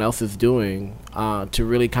what everyone else is doing to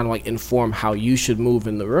really kind of inform how you should move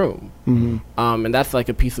in the room. And that's a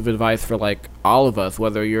piece of advice for all of us,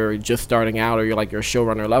 whether you're just starting out or you're your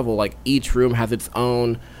showrunner level. Each room has its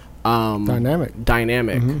own dynamic.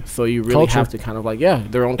 So you really have to kind of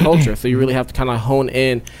their own culture. So you really have to kind of hone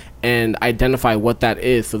in and identify what that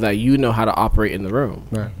is so that you know how to operate in the room.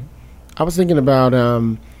 Right. I was thinking about I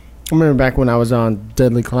remember back when I was on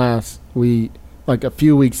Deadly Class, we a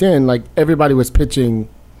few weeks in, everybody was pitching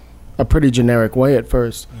a pretty generic way at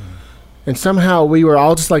first. And somehow we were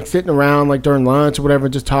all just sitting around during lunch or whatever,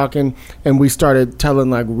 just talking, and we started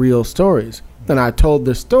telling real stories. Then I told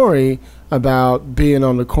this story about being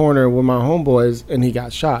on the corner with my homeboys and he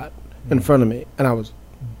got shot in front of me, and I was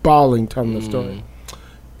bawling telling the story.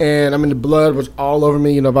 And the blood was all over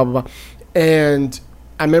me, blah, blah, blah. And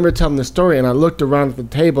I remember telling the story, and I looked around at the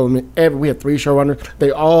table, and we had 3 showrunners.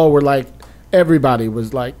 They all were everybody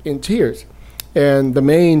was in tears. And the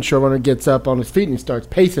main showrunner gets up on his feet and he starts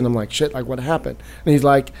pacing. I'm like, shit, what happened? And he's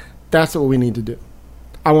like, that's what we need to do.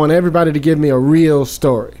 I want everybody to give me a real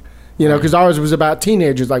story. Because ours was about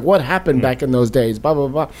teenagers, what happened back in those days, blah, blah,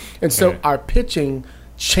 blah. And so our pitching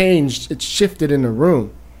changed. It shifted in the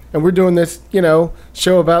room. And we're doing this,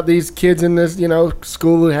 show about these kids in this,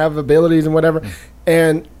 school who have abilities and whatever.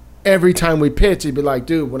 And every time we pitch, he'd be like,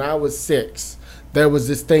 dude, when I was 6, there was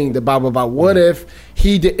this thing that blah, blah, blah. What if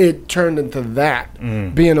it turned into that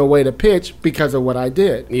being a way to pitch because of what I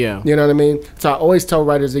did? Yeah. You know what I mean? So I always tell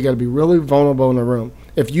writers they got to be really vulnerable in the room.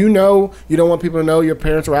 If you don't want people to know your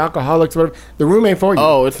parents were alcoholics or whatever, the room ain't for you.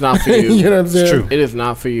 Oh, it's not for you. You know what I'm saying? It's true. It is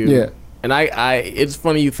not for you. Yeah. And it's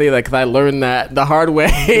funny you say that because I learned that the hard way.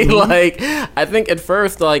 I think at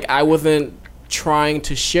first, I wasn't trying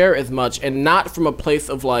to share as much, and not from a place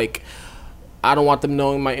of I don't want them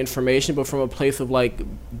knowing my information, but from a place of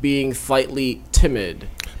being slightly timid.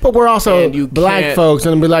 But we're also black folks,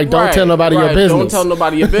 and be don't tell nobody your business. Don't tell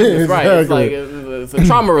nobody your business, right? Exactly. It's a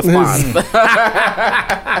trauma response.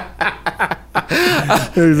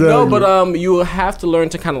 Exactly. No, but you have to learn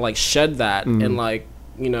to kind of shed that and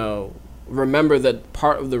remember that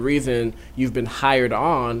part of the reason you've been hired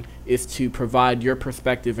on is to provide your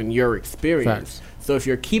perspective and your experience. Facts. So if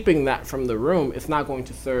you're keeping that from the room, it's not going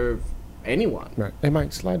to serve anyone. Right. They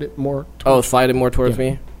might slide it more. Slide it more towards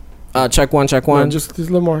me. Check one. No, just a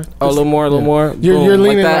little more. A little more. You're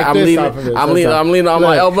leaning like I'm this leaning, off of it. I'm leaning on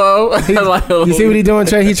my elbow. You see what he's doing,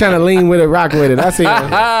 Trey? He's trying to lean with it, rock with it. I see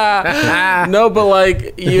it. No,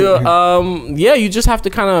 but you just have to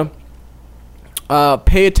kind of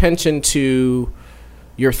pay attention to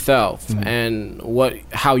yourself and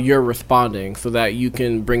how you're responding, so that you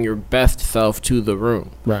can bring your best self to the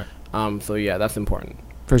room. Right. So yeah, that's important.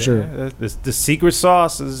 For sure. The secret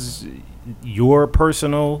sauce is your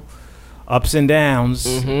personal ups and downs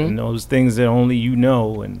and those things that only you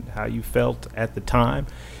know, and how you felt at the time.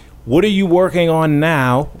 What are you working on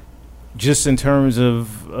now, just in terms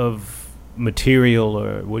of material,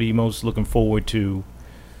 or what are you most looking forward to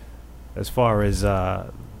as far as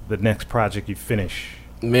the next project you finish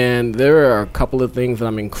Man, there are a couple of things that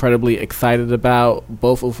I'm incredibly excited about,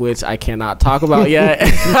 both of which I cannot talk about yet.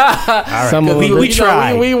 All right. We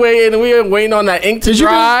try. We waiting on that ink to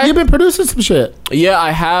dry. You've been producing some shit. Yeah,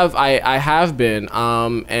 I have. I have been.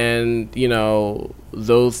 And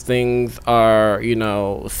those things are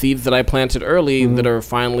seeds that I planted early that are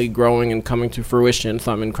finally growing and coming to fruition.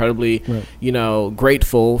 So I'm incredibly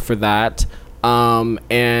grateful for that.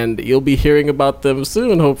 And you'll be hearing about them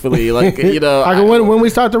soon, hopefully. Like when we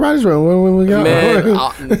start the writers' room, when we go. Man,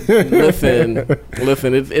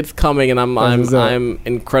 listen, it's coming, and I'm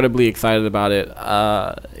incredibly excited about it.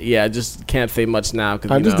 I just can't say much now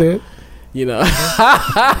because I just did.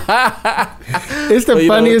 It's the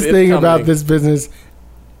funniest thing coming about this business.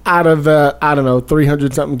 Out of the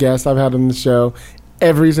 300 something guests I've had on the show,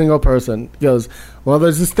 every single person goes, well,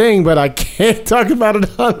 there's this thing, but I can't talk about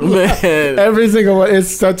it online. Every single one.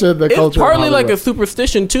 It's such the culture. It's partly like a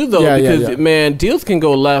superstition too, though, because man, deals can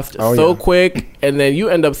go left quick, and then you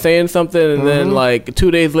end up saying something, and then like 2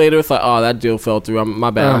 days later, it's like, oh, that deal fell through. My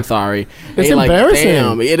bad. I'm sorry. It's embarrassing.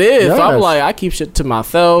 Damn, it is. Yes. So I'm like, I keep shit to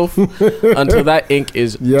myself until that ink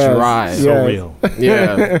is dry. So real.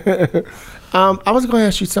 Yeah. I was going to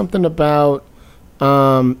ask you something about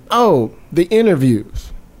the interviews.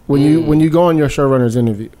 When you go on your showrunner's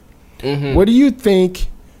interview, what do you think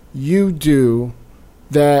you do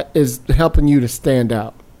that is helping you to stand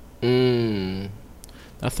out?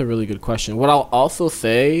 That's a really good question. What I'll also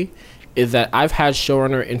say is that I've had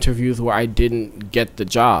showrunner interviews where I didn't get the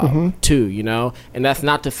job too, and that's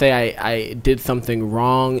not to say I did something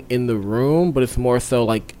wrong in the room, but it's more so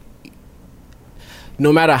like,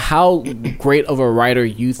 no matter how great of a writer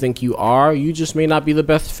you think you are, you just may not be the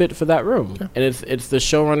best fit for that room. Yeah. And it's the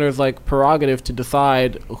showrunner's like prerogative to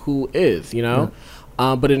decide who is,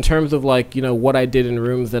 But in terms of like, what I did in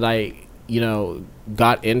rooms that I,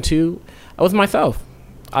 got into, I was myself.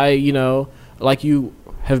 I, like you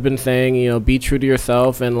have been saying, be true to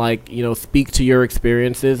yourself and like, speak to your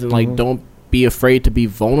experiences and like, don't be afraid to be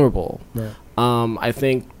vulnerable. Yeah. I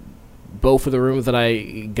think both of the rooms that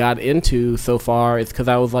I got into so far, it's because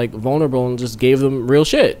I was like vulnerable and just gave them real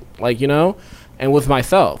shit, like, and with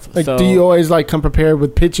myself. Like, do you always like come prepared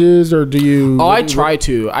with pitches, or do you? Oh, I try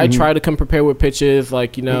to. I try to come prepared with pitches,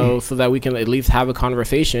 like, so that we can at least have a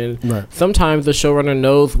conversation. Right. Sometimes the showrunner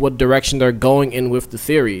knows what direction they're going in with the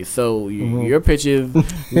series, so your pitches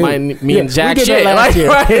might mean jack shit. Like,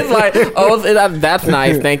 right? It's like, that's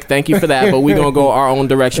nice. Thank you for that, but we're gonna go our own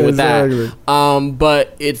direction with that.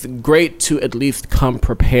 But it's great to at least come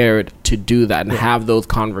prepared to do that and have those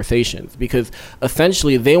conversations, because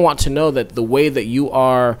essentially they want to know that the way that you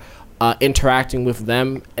are interacting with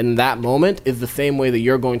them in that moment is the same way that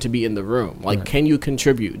you're going to be in the room. Like, can you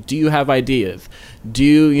contribute? Do you have ideas? Do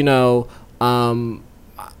you,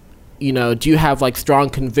 do you have like strong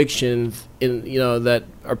convictions in, that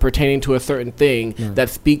are pertaining to a certain thing that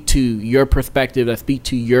speak to your perspective, that speak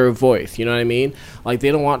to your voice? You know what I mean? Like,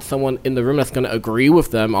 they don't want someone in the room that's going to agree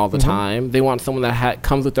with them all the time. They want someone that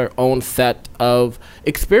comes with their own set of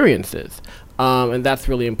experiences. And that's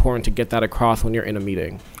really important to get that across when you're in a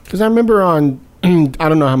meeting. Because I remember I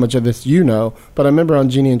don't know how much of this but I remember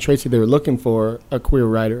on Jeannie and Tracy, they were looking for a queer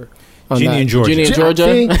writer. Jeannie and Georgia.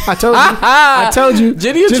 I told you.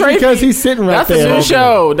 Jeannie and Tracy. Because he's sitting right there. That's a new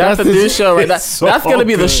show. That's a new show. Right? That's going to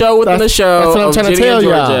be the show within the show. That's what I'm trying to tell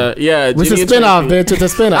y'all. Yeah. It's a spinoff, bitch. It's a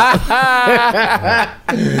spinoff.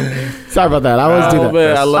 Sorry about that. I always do that.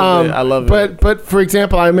 Man, I love it. But for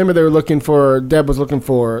example, I remember Deb was looking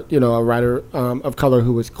for, a writer of color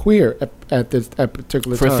who was queer at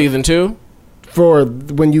particular time. For season 2? For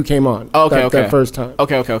when you came on. Okay. That first time.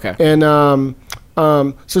 Okay. And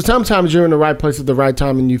so sometimes you're in the right place at the right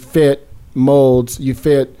time, and you fit molds. You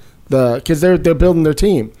fit because they're building their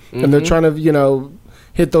team and they're trying to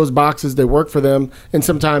hit those boxes that work for them. And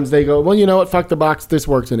sometimes they go, well, you know what, fuck the box. This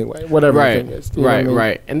works anyway. Whatever the thing is.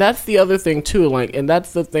 Right. And that's the other thing too. Like, and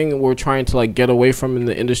that's the thing we're trying to like get away from in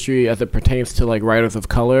the industry as it pertains to like writers of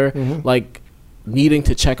color, like needing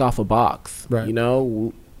to check off a box. Right.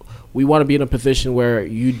 We want to be in a position where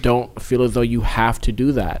you don't feel as though you have to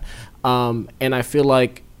do that. And I feel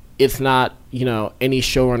like it's not, any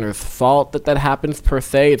showrunner's fault that happens per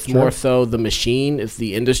se. It's more so the machine, it's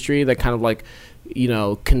the industry that kind of like,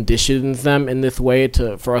 conditions them in this way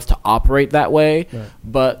for us to operate that way. Right.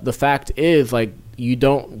 But the fact is, like, you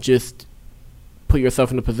don't just put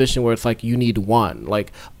yourself in a position where it's like you need one.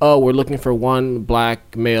 Like, oh, we're looking for one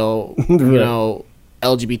black male,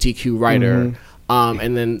 LGBTQ writer.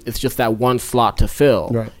 And then it's just that one slot to fill,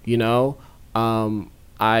 right.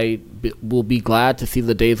 I will be glad to see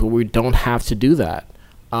the days where we don't have to do that.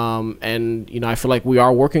 And, you know, I feel like we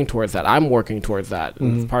are working towards that. I'm working towards that.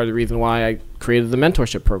 And it's part of the reason why I created the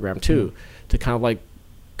mentorship program, too, to kind of, like,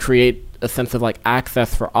 create a sense of, like,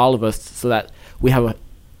 access for all of us so that we have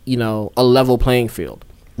a level playing field.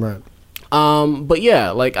 Right. But,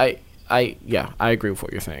 yeah, like, I agree with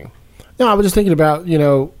what you're saying. No, I was just thinking about,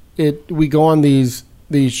 we go on these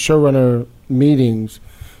showrunner meetings.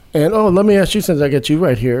 And, let me ask you, since I get you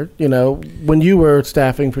right here, when you were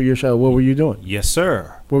staffing for your show, what were you doing? Yes,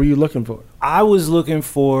 sir. What were you looking for? I was looking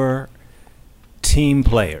for team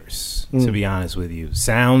players, to be honest with you.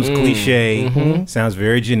 Sounds cliche, sounds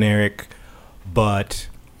very generic, but,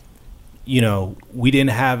 we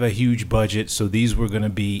didn't have a huge budget, so these were going to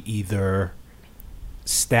be either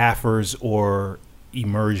staffers or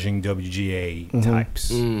emerging WGA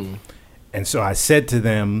types. And so I said to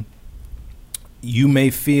them, you may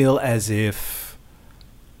feel as if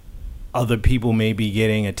other people may be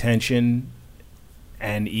getting attention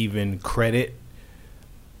and even credit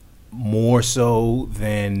more so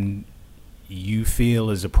than you feel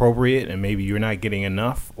is appropriate, and maybe you're not getting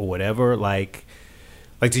enough or whatever. Like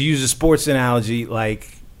to use a sports analogy,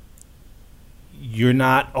 like you're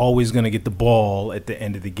not always going to get the ball at the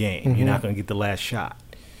end of the game. You're not going to get the last shot.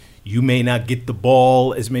 You may not get the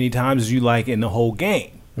ball as many times as you like in the whole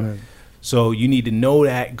game. Right. So you need to know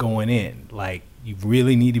that going in. Like, you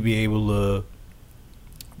really need to be able to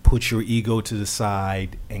put your ego to the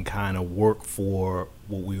side and kind of work for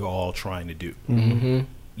what we're all trying to do.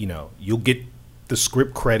 You'll get the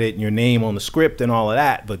script credit and your name on the script and all of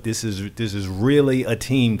that, but this is really a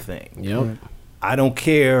team thing. Yep. Right. I don't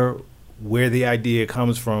care where the idea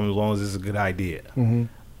comes from as long as it's a good idea.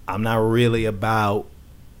 I'm not really about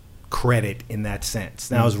credit in that sense.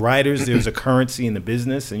 Now, as writers, there's a currency in the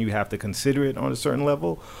business and you have to consider it on a certain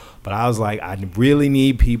level, but I was like, I really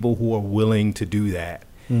need people who are willing to do that.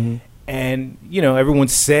 And everyone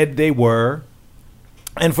said they were,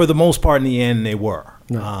 and for the most part in the end they were.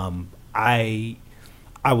 I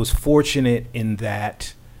was fortunate in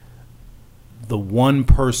that the one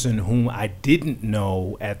person whom I didn't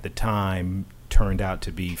know at the time turned out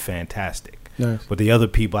to be fantastic. Nice. But the other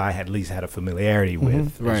people I had at least had a familiarity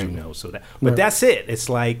with, as you know. So that, but that's it. It's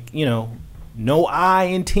like, no I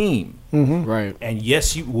in team. Right. And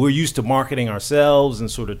yes, we're used to marketing ourselves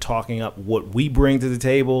and sort of talking up what we bring to the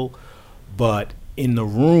table. But in the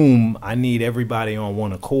room, I need everybody on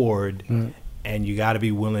one accord. And you got to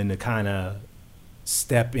be willing to kind of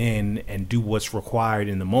step in and do what's required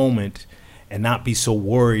in the moment and not be so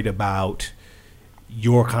worried about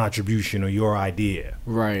your contribution or your idea,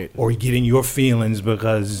 right, or getting your feelings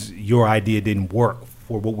because your idea didn't work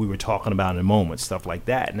for what we were talking about in the moment, stuff like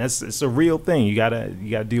that. And it's a real thing. You gotta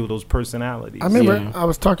deal with those personalities. I remember I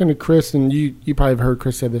was talking to Chris, and you probably have heard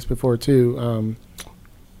Chris say this before too.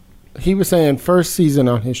 He was saying first season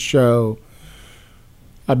on his show,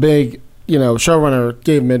 a big showrunner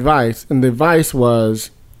gave him advice, and the advice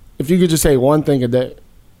was, if you could just say one thing a day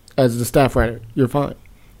as the staff writer, you're fine.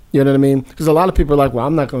 You know what I mean? Because a lot of people are like, well,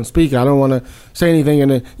 I'm not going to speak. I don't want to say anything.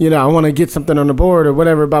 And, I want to get something on the board or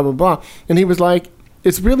whatever, blah, blah, blah. And he was like,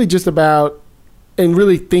 it's really just about and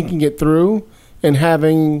really thinking it through and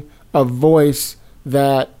having a voice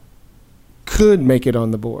that could make it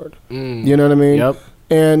on the board. You know what I mean?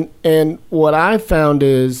 Yep. And what I found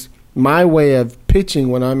is my way of pitching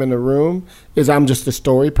when I'm in a room is I'm just a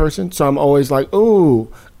story person. So I'm always like,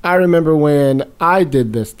 ooh, I remember when I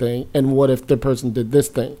did this thing, and what if the person did this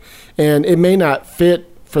thing? And it may not fit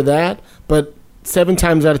for that, but 7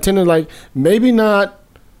 times out of 10, they're like, maybe not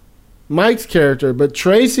Mike's character, but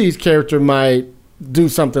Tracy's character might do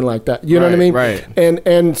something like that. You know what I mean? Right.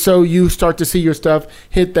 And so you start to see your stuff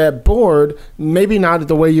hit that board, maybe not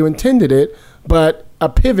the way you intended it, but a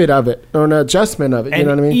pivot of it or an adjustment of it. You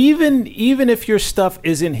know what I mean? Even if your stuff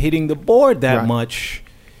isn't hitting the board that much,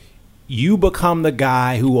 you become the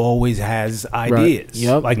guy who always has ideas. Right.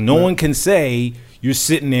 Yep. Like no one can say you're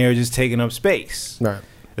sitting there just taking up space. Right.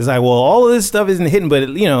 It's like, well, all of this stuff isn't hitting, but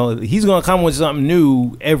he's going to come with something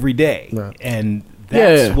new every day. Right. And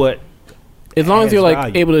that's what. As long as you're like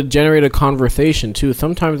value. able to generate a conversation too.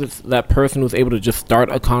 Sometimes it's that person who's able to just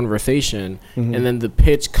start a conversation and then the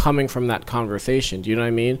pitch coming from that conversation. Do you know what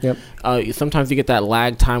I mean? Yep. Sometimes you get that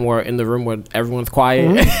lag time where in the room where everyone's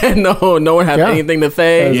quiet and no one has anything to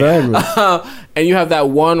say. Exactly. And you have that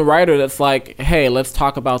one writer that's like, hey, let's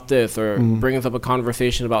talk about this, or brings up a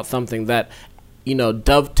conversation about something that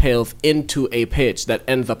dovetails into a pitch that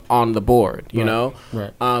ends up on the board. You know?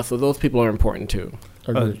 Right. So those people are important too.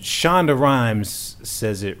 Shonda Rhimes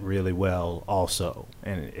says it really well also,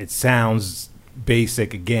 and it sounds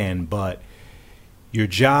basic again, but your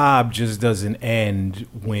job just doesn't end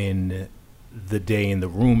when the day in the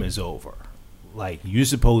room is over. Like, you're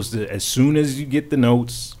supposed to, as soon as you get the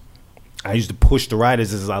notes, I used to push the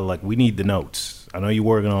writers as I like, we need the notes. I know you're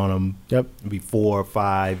working on them. Yep. Be 4 or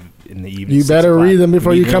 5 in the evening. You better read them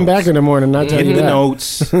before you come back in the morning. Not tell you the that.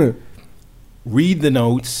 notes. Read the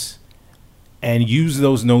notes. And use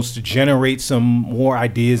those notes to generate some more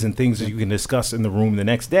ideas and things that you can discuss in the room the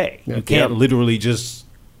next day. Yep. You can't literally just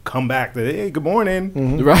come back to, hey, good morning.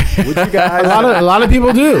 Mm-hmm. Right. What you guys? A lot of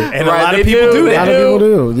people do. And a lot of people do that. A lot of people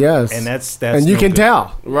do. Yes. And that's and you can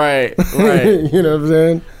tell. Right. You know what I'm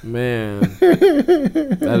saying? Man,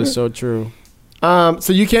 that is so true.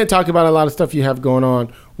 So you can't talk about a lot of stuff you have going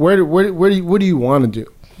on. What do you want to do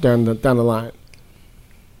down the line?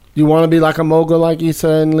 You want to be like a mogul like Issa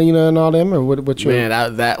and Lena and all them, or what's your...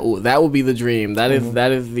 Man, that would be the dream. That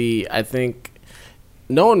is the, I think,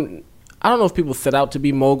 no one, I don't know if people set out to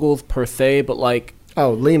be moguls per se, but like...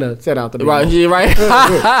 Oh, Lena set out to be right, mogul.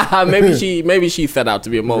 Right. maybe she set out to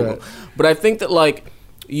be a mogul. Right. But I think that like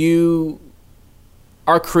you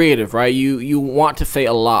are creative, right? You want to say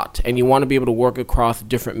a lot, and you want to be able to work across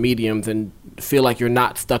different mediums and feel like you're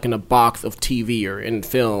not stuck in a box of TV or in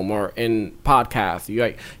film or in podcasts.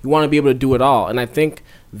 You want to be able to do it all, and I think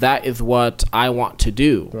that is what I want to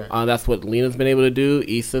do. Right. That's what Lena's been able to do.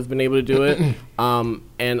 Issa's been able to do it,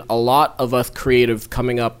 and a lot of us creatives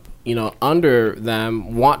coming up, under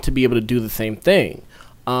them want to be able to do the same thing,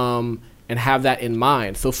 and have that in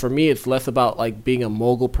mind. So for me, it's less about like being a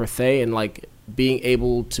mogul per se, and like being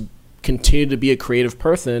able to continue to be a creative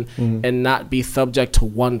person and not be subject to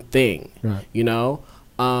one thing, right.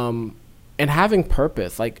 And having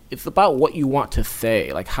purpose. Like, it's about what you want to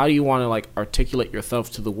say. Like, how do you want to like articulate yourself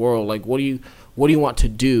to the world? Like, what do you want to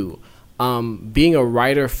do? Being a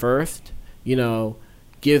writer first,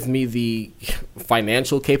 gives me the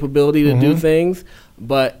financial capability to do things,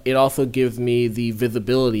 but it also gives me the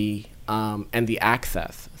visibility and the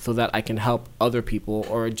access so that I can help other people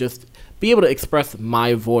or just be able to express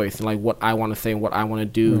my voice and like what I want to say and what I want to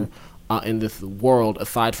do in this world,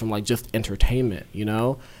 aside from like just entertainment,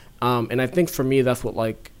 and I think for me that's what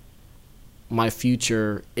like my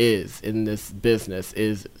future is in this business,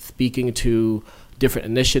 is speaking to different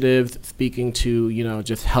initiatives, speaking to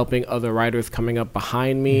just helping other writers coming up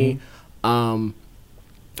behind me, and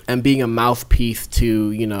being a mouthpiece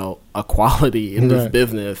to equality in this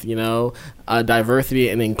business, diversity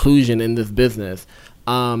and inclusion in this business.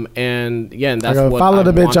 And yeah, and that's what follow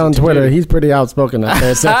the bitch on Twitter. He's pretty outspoken out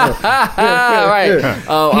there. Right.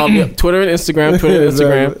 Twitter and Instagram.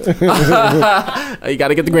 You got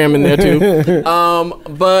to get the gram in there too.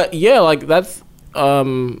 But yeah, like that's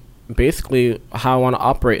basically how I want to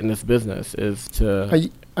operate in this business, is to.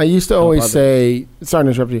 I used to always say, sorry to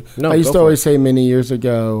interrupt you. No, I used to always say many years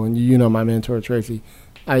ago, and my mentor Tracy,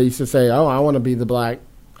 I used to say, I want to be the black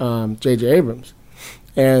J.J. Abrams,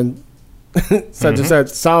 and such and such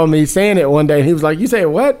saw me saying it one day, and he was like, "You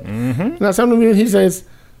saying what?" And I said to him, he says,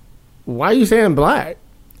 "Why are you saying black?"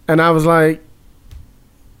 And I was like,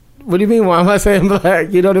 "What do you mean? Why am I saying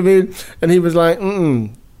black?" You know what I mean? And he was like,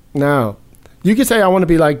 "No, you can say I want to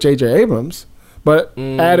be like J.J. Abrams, but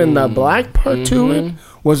adding the black part to it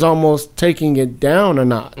was almost taking it down a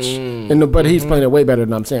notch." But he's playing it way better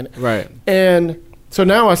than I'm saying it. Right. And so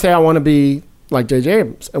now I say I want to be like J.J.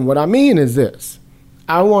 Abrams, and what I mean is this.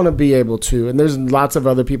 I want to be able to, and there's lots of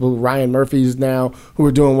other people, Ryan Murphy's now, who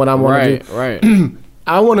are doing what I want to do. Right.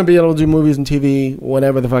 I want to be able to do movies and TV,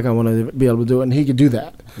 whatever the fuck I want to be able to do it, and he could do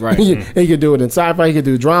that. Right. He could do it in sci-fi, he could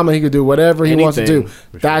do drama, he could do whatever he wants to do.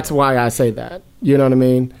 That's why I say that. You know what I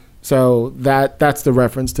mean? So that's the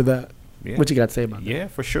reference to that. Yeah. What you got to say about that? Yeah,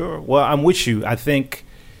 for sure. Well, I'm with you. I think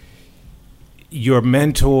your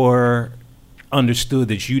mentor understood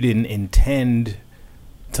that you didn't intend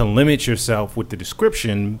to limit yourself with the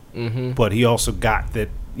description, but he also got that,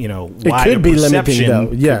 why it could be limiting, though.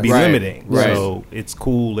 Yeah, could be limiting. Right. So it's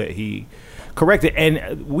cool that he corrected.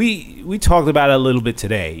 And we talked about it a little bit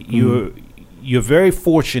today. You're very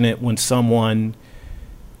fortunate when someone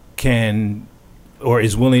can or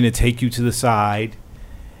is willing to take you to the side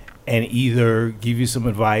and either give you some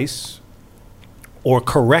advice or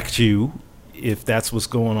correct you if that's what's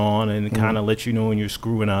going on, and kind of let you know when you're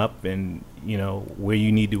screwing up and where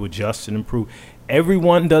you need to adjust and improve.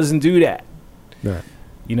 Everyone doesn't do that. Right.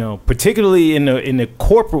 Particularly in the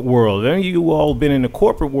corporate world. You all been in the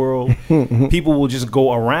corporate world. People will just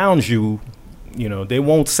go around you. They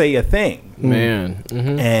won't say a thing. Man.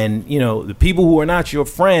 And the people who are not your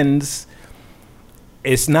friends,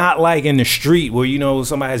 it's not like in the street where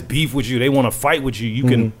somebody has beef with you, they want to fight with you. You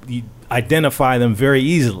can identify them very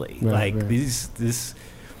easily.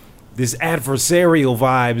 This adversarial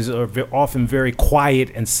vibes are often very quiet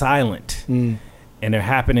and silent, and they're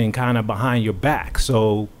happening kind of behind your back.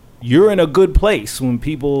 So you're in a good place when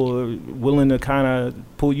people are willing to kind of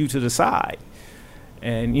pull you to the side,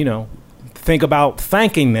 and think about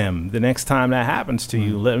thanking them the next time that happens to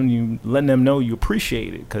you, letting them know you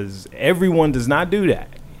appreciate it, because everyone does not do that.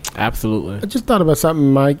 Absolutely. I just thought about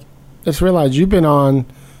something, Mike. Just realized you've been on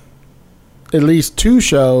at least 2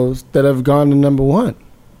 shows that have gone to number 1.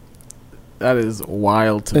 That is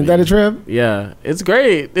wild to me. Is that a trip? Yeah, it's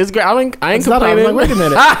great. It's great. I ain't I complaining. was like, wait a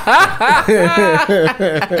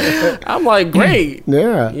minute. I'm like, great.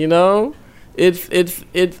 Yeah. It's.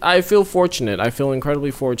 I feel fortunate. I feel incredibly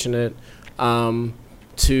fortunate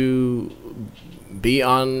to be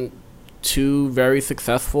on 2 very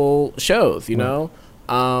successful shows.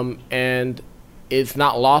 And it's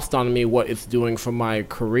not lost on me what it's doing for my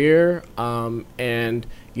career. And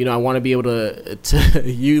I want to be able to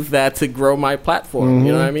use that to grow my platform.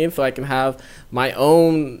 You know what I mean? So I can have my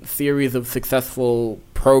own series of successful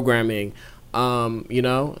programming.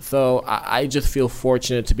 So I just feel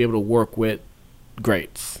fortunate to be able to work with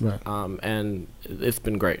greats. Right. And it's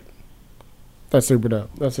been great. That's super dope.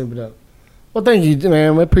 Well, thank you,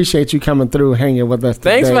 man. We appreciate you coming through, hanging with us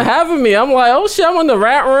today. Thanks for having me. I'm like, oh shit, I'm in the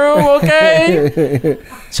Rat Room, okay?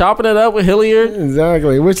 Chopping it up with Hilliard.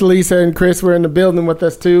 Exactly. Which Lisa and Chris were in the building with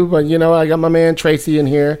us too, but I got my man Tracy in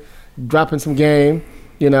here, dropping some game.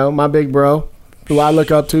 My big bro, who I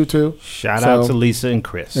look up to too. Shout out to Lisa and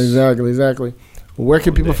Chris. Exactly. Where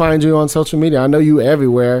can people find you on social media? I know you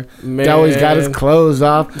everywhere. Man. He always got his clothes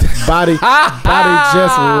off. Body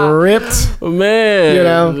just ripped.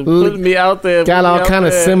 Man. Putting me out there. Got all kind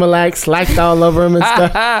of Similac slacked all over him and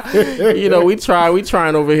stuff. We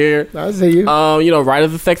trying over here. I see you.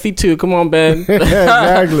 Writers are sexy too. Come on, Ben.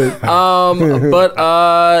 Exactly.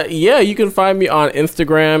 You can find me on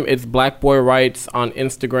Instagram. It's Black Boy Writes on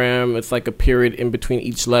Instagram. It's like a period in between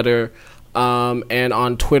each letter. And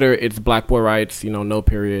on Twitter, it's Black Boy Writes, no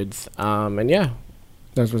periods.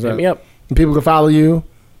 That's what's hit up. me up. And people can follow you.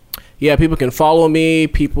 Yeah, people can follow me.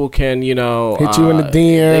 People can, hit you in the DM.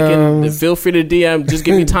 They can feel free to DM. Just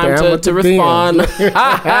give me time to respond.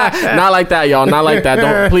 Not like that, y'all. Not like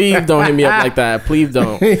that. Please don't hit me up like that. Please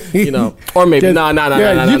don't. Or maybe no.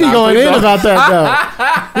 Yeah, you be going in about that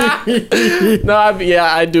though.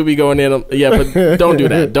 I do be going in. Yeah, but don't do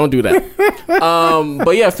that. Don't do that.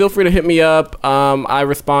 But yeah, feel free to hit me up. I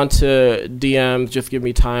respond to DMs. Just give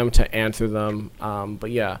me time to answer them. But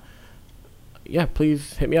yeah,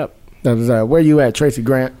 please hit me up. That was where you at, Tracy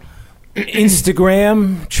Grant?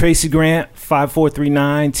 Instagram, Tracy Grant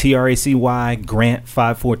 5439, TRACY Grant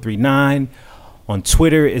 5439. On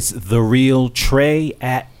Twitter, it's The Real Trey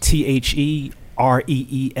at THEREEL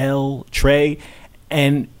Trey.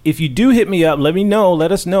 And if you do hit me up, let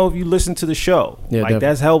us know if you listen to the show. Yeah, definitely.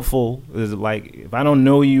 That's helpful. It's like, if I don't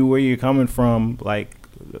know you, where you're coming from,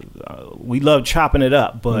 we love chopping it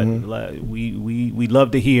up, but we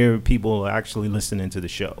love to hear people actually listening to the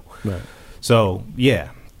show. Right. So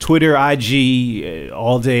yeah, Twitter, IG,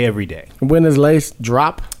 all day, every day. When does Lace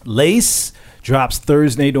drop? Lace drops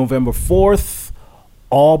Thursday, November 4th.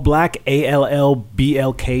 All Black, ALLBLK.TV.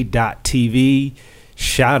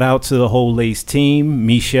 Shout out to the whole Lace team: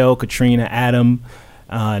 Michelle, Katrina, Adam,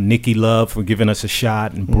 Nikki Love for giving us a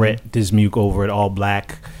shot, and Brett Dismuke over at All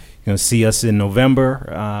Black. You're going to see us in November.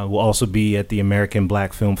 We'll also be at the American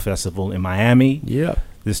Black Film Festival in Miami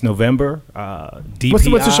this November.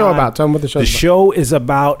 DPI. What's the show about? Tell them what the show is about. The show is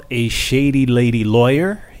about a shady lady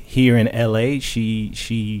lawyer here in L.A.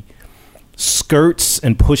 She skirts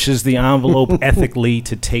and pushes the envelope ethically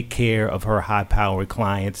to take care of her high-powered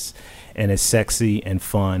clients, and it's sexy and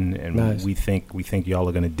fun, and nice. we think y'all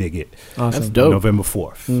are going to dig it. Awesome. That's dope. November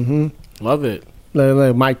 4th. Mm-hmm. Love it.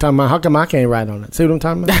 Look, Mike talking about, how come I can't write on it? See what I'm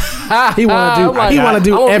talking about? He want to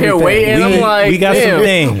do everything. We got some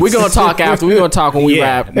things. We're gonna talk after. We're gonna talk when we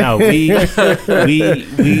rap. No, we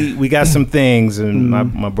got some things, and my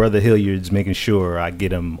brother Hilliard's making sure I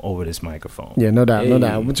get him over this microphone. Yeah, no doubt.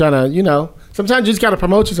 We're trying to, sometimes you just got to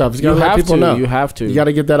promote yourself. You got to let people know. You have to. You got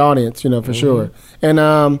to get that audience, for sure. And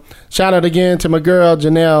shout out again to my girl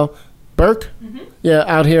Janelle Burke. Yeah,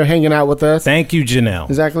 out here hanging out with us. Thank you, Janelle.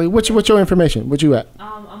 Exactly. What's your information? What you at?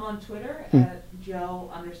 I'm on Twitter at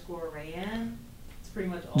Joe_Rayan. It's pretty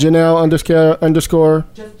much all. Janelle __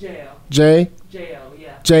 Just JL. JL,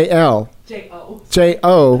 yeah. JL.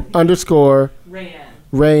 JO _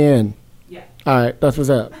 Rayan. Yeah. All right, that's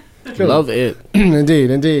what's up. Love it.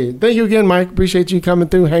 Indeed. Thank you again, Mike. Appreciate you coming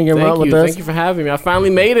through, hanging out with us. Thank you for having me. I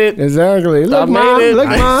finally made it. Exactly. Look, Mom.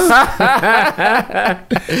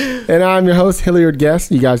 And I'm your host, Hilliard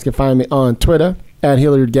Guest. You guys can find me on Twitter at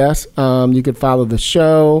Hilliard Guest. You can follow the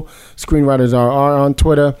show. Screenwriters RR on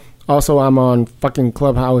Twitter. Also, I'm on fucking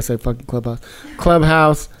Clubhouse. I always say fucking Clubhouse.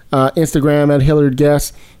 Clubhouse, Instagram at Hilliard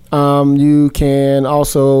Guest. You can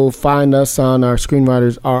also find us on our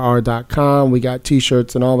screenwritersrr.com. We got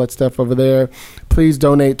t-shirts and all that stuff over there. Please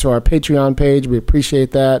donate to our Patreon page. We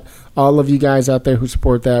appreciate that. All of you guys out there who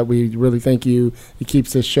support that, we really thank you. It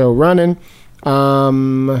keeps this show running.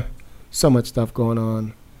 So much stuff going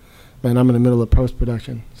on. Man, I'm in the middle of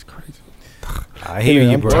post-production. It's crazy. I hear you,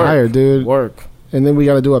 I'm bro. tired, dude. Work. And then we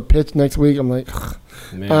got to do a pitch next week. I'm like,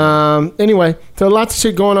 Man. anyway, so lots of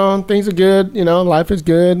shit going on. Things are good. You know, life is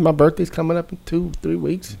good. My birthday's coming up in 2-3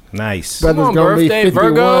 weeks. Nice. Brother's on, gonna birthday, be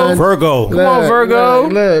 51. Virgo. Come on, Virgo.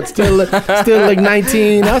 Look, still like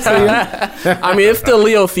 19. I see ya. I mean, it's still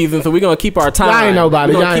Leo season, so we're going to keep our time. Y'all ain't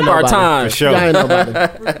nobody. We're Y'all going to ain't keep our nobody. time. For sure. Y'all ain't nobody.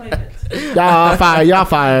 We're claimants.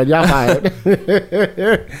 Y'all fired.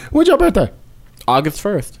 When's your birthday? August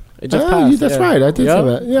 1st. It just passed. That's yeah. right. I did say Yep.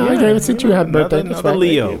 that. Yeah, I gave it since you had birthday. That's Another right.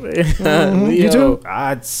 Leo. You too?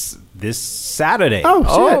 It's this Saturday. Oh,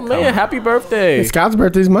 shit. Oh, man. Happy birthday. Scott's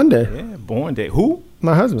birthday's Monday. Yeah, born day. Who?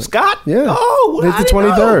 My husband. Scott? Yeah. Oh, well, It's the I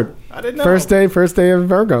didn't 23rd. know. I didn't know. First day of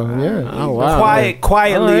Virgo. Yeah. Oh, wow.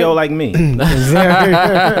 Quiet All Leo right. like me.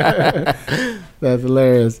 That's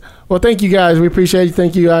hilarious. Well, thank you guys. We appreciate you.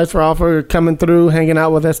 Thank you guys for coming through, hanging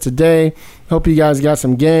out with us today. Hope you guys got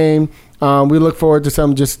some game. We look forward to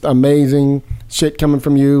some just amazing shit coming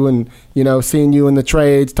from you, and seeing you in the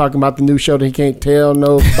trades, talking about the new show that he can't tell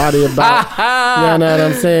nobody about. You know what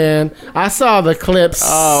I'm saying? I saw the clips.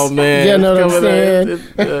 Oh, man. You know what I'm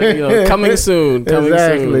It's saying? coming soon.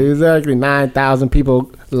 Exactly. 9,000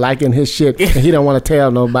 people liking his shit, and he don't want to tell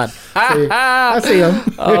nobody. See, I see him.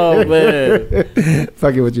 Oh, man.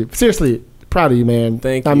 Fucking with you. Seriously, proud of you, man.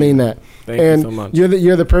 Thank I you. mean that. Thank and you so much.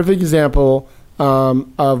 You're the perfect example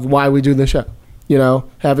of why we do the show.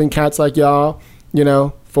 Having cats like y'all,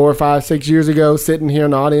 4 or 5, 6 years ago, sitting here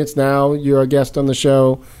in the audience. Now you're a guest on the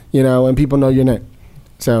show, and people know your name.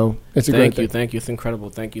 So it's a great thing. Thank you. It's incredible.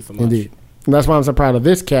 Thank you so much. Indeed. And that's why I'm so proud of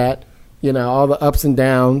this cat. All the ups and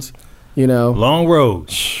downs. Long road,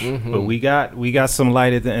 Mm-hmm. but we got some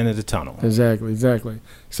light at the end of the tunnel. Exactly.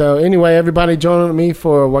 So anyway, everybody join me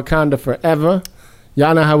for Wakanda Forever.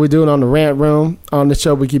 Y'all know how we do it on the Rant Room. On the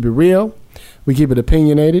show, we keep it real. We keep it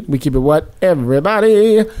opinionated. We keep it what?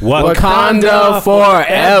 Everybody. Wakanda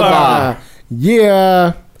forever.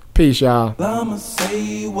 Yeah. Peace, y'all. I'ma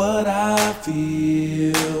say what I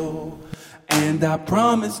feel, and I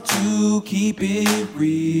promise to keep it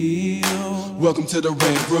real. Welcome to the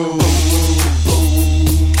Rant Room.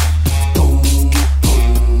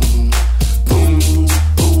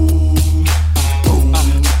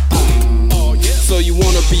 So you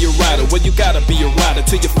wanna be a rider? Well, you gotta be a rider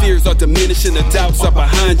till your fears are diminished and the doubts are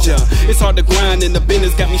behind ya. It's hard to grind and the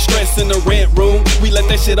business got me stressed in the Rant Room. We let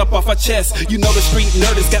that shit up off our chest. You know the street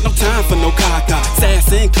nerd has got no time for no caca.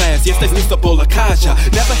 Sass in class, yes, that's Mr. Bolakaja.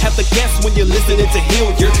 Never have to guess when you're listening to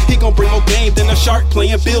Hilliard. He gon' bring more game than a shark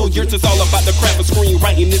playing billiards. It's all about the craft of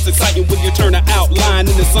screenwriting. It's exciting when you turn an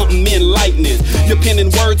outline into something enlightening. Your pen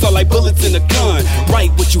and words are like bullets in a gun.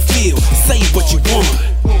 Write what you feel, say what you want.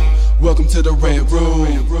 Welcome to the Rant Room.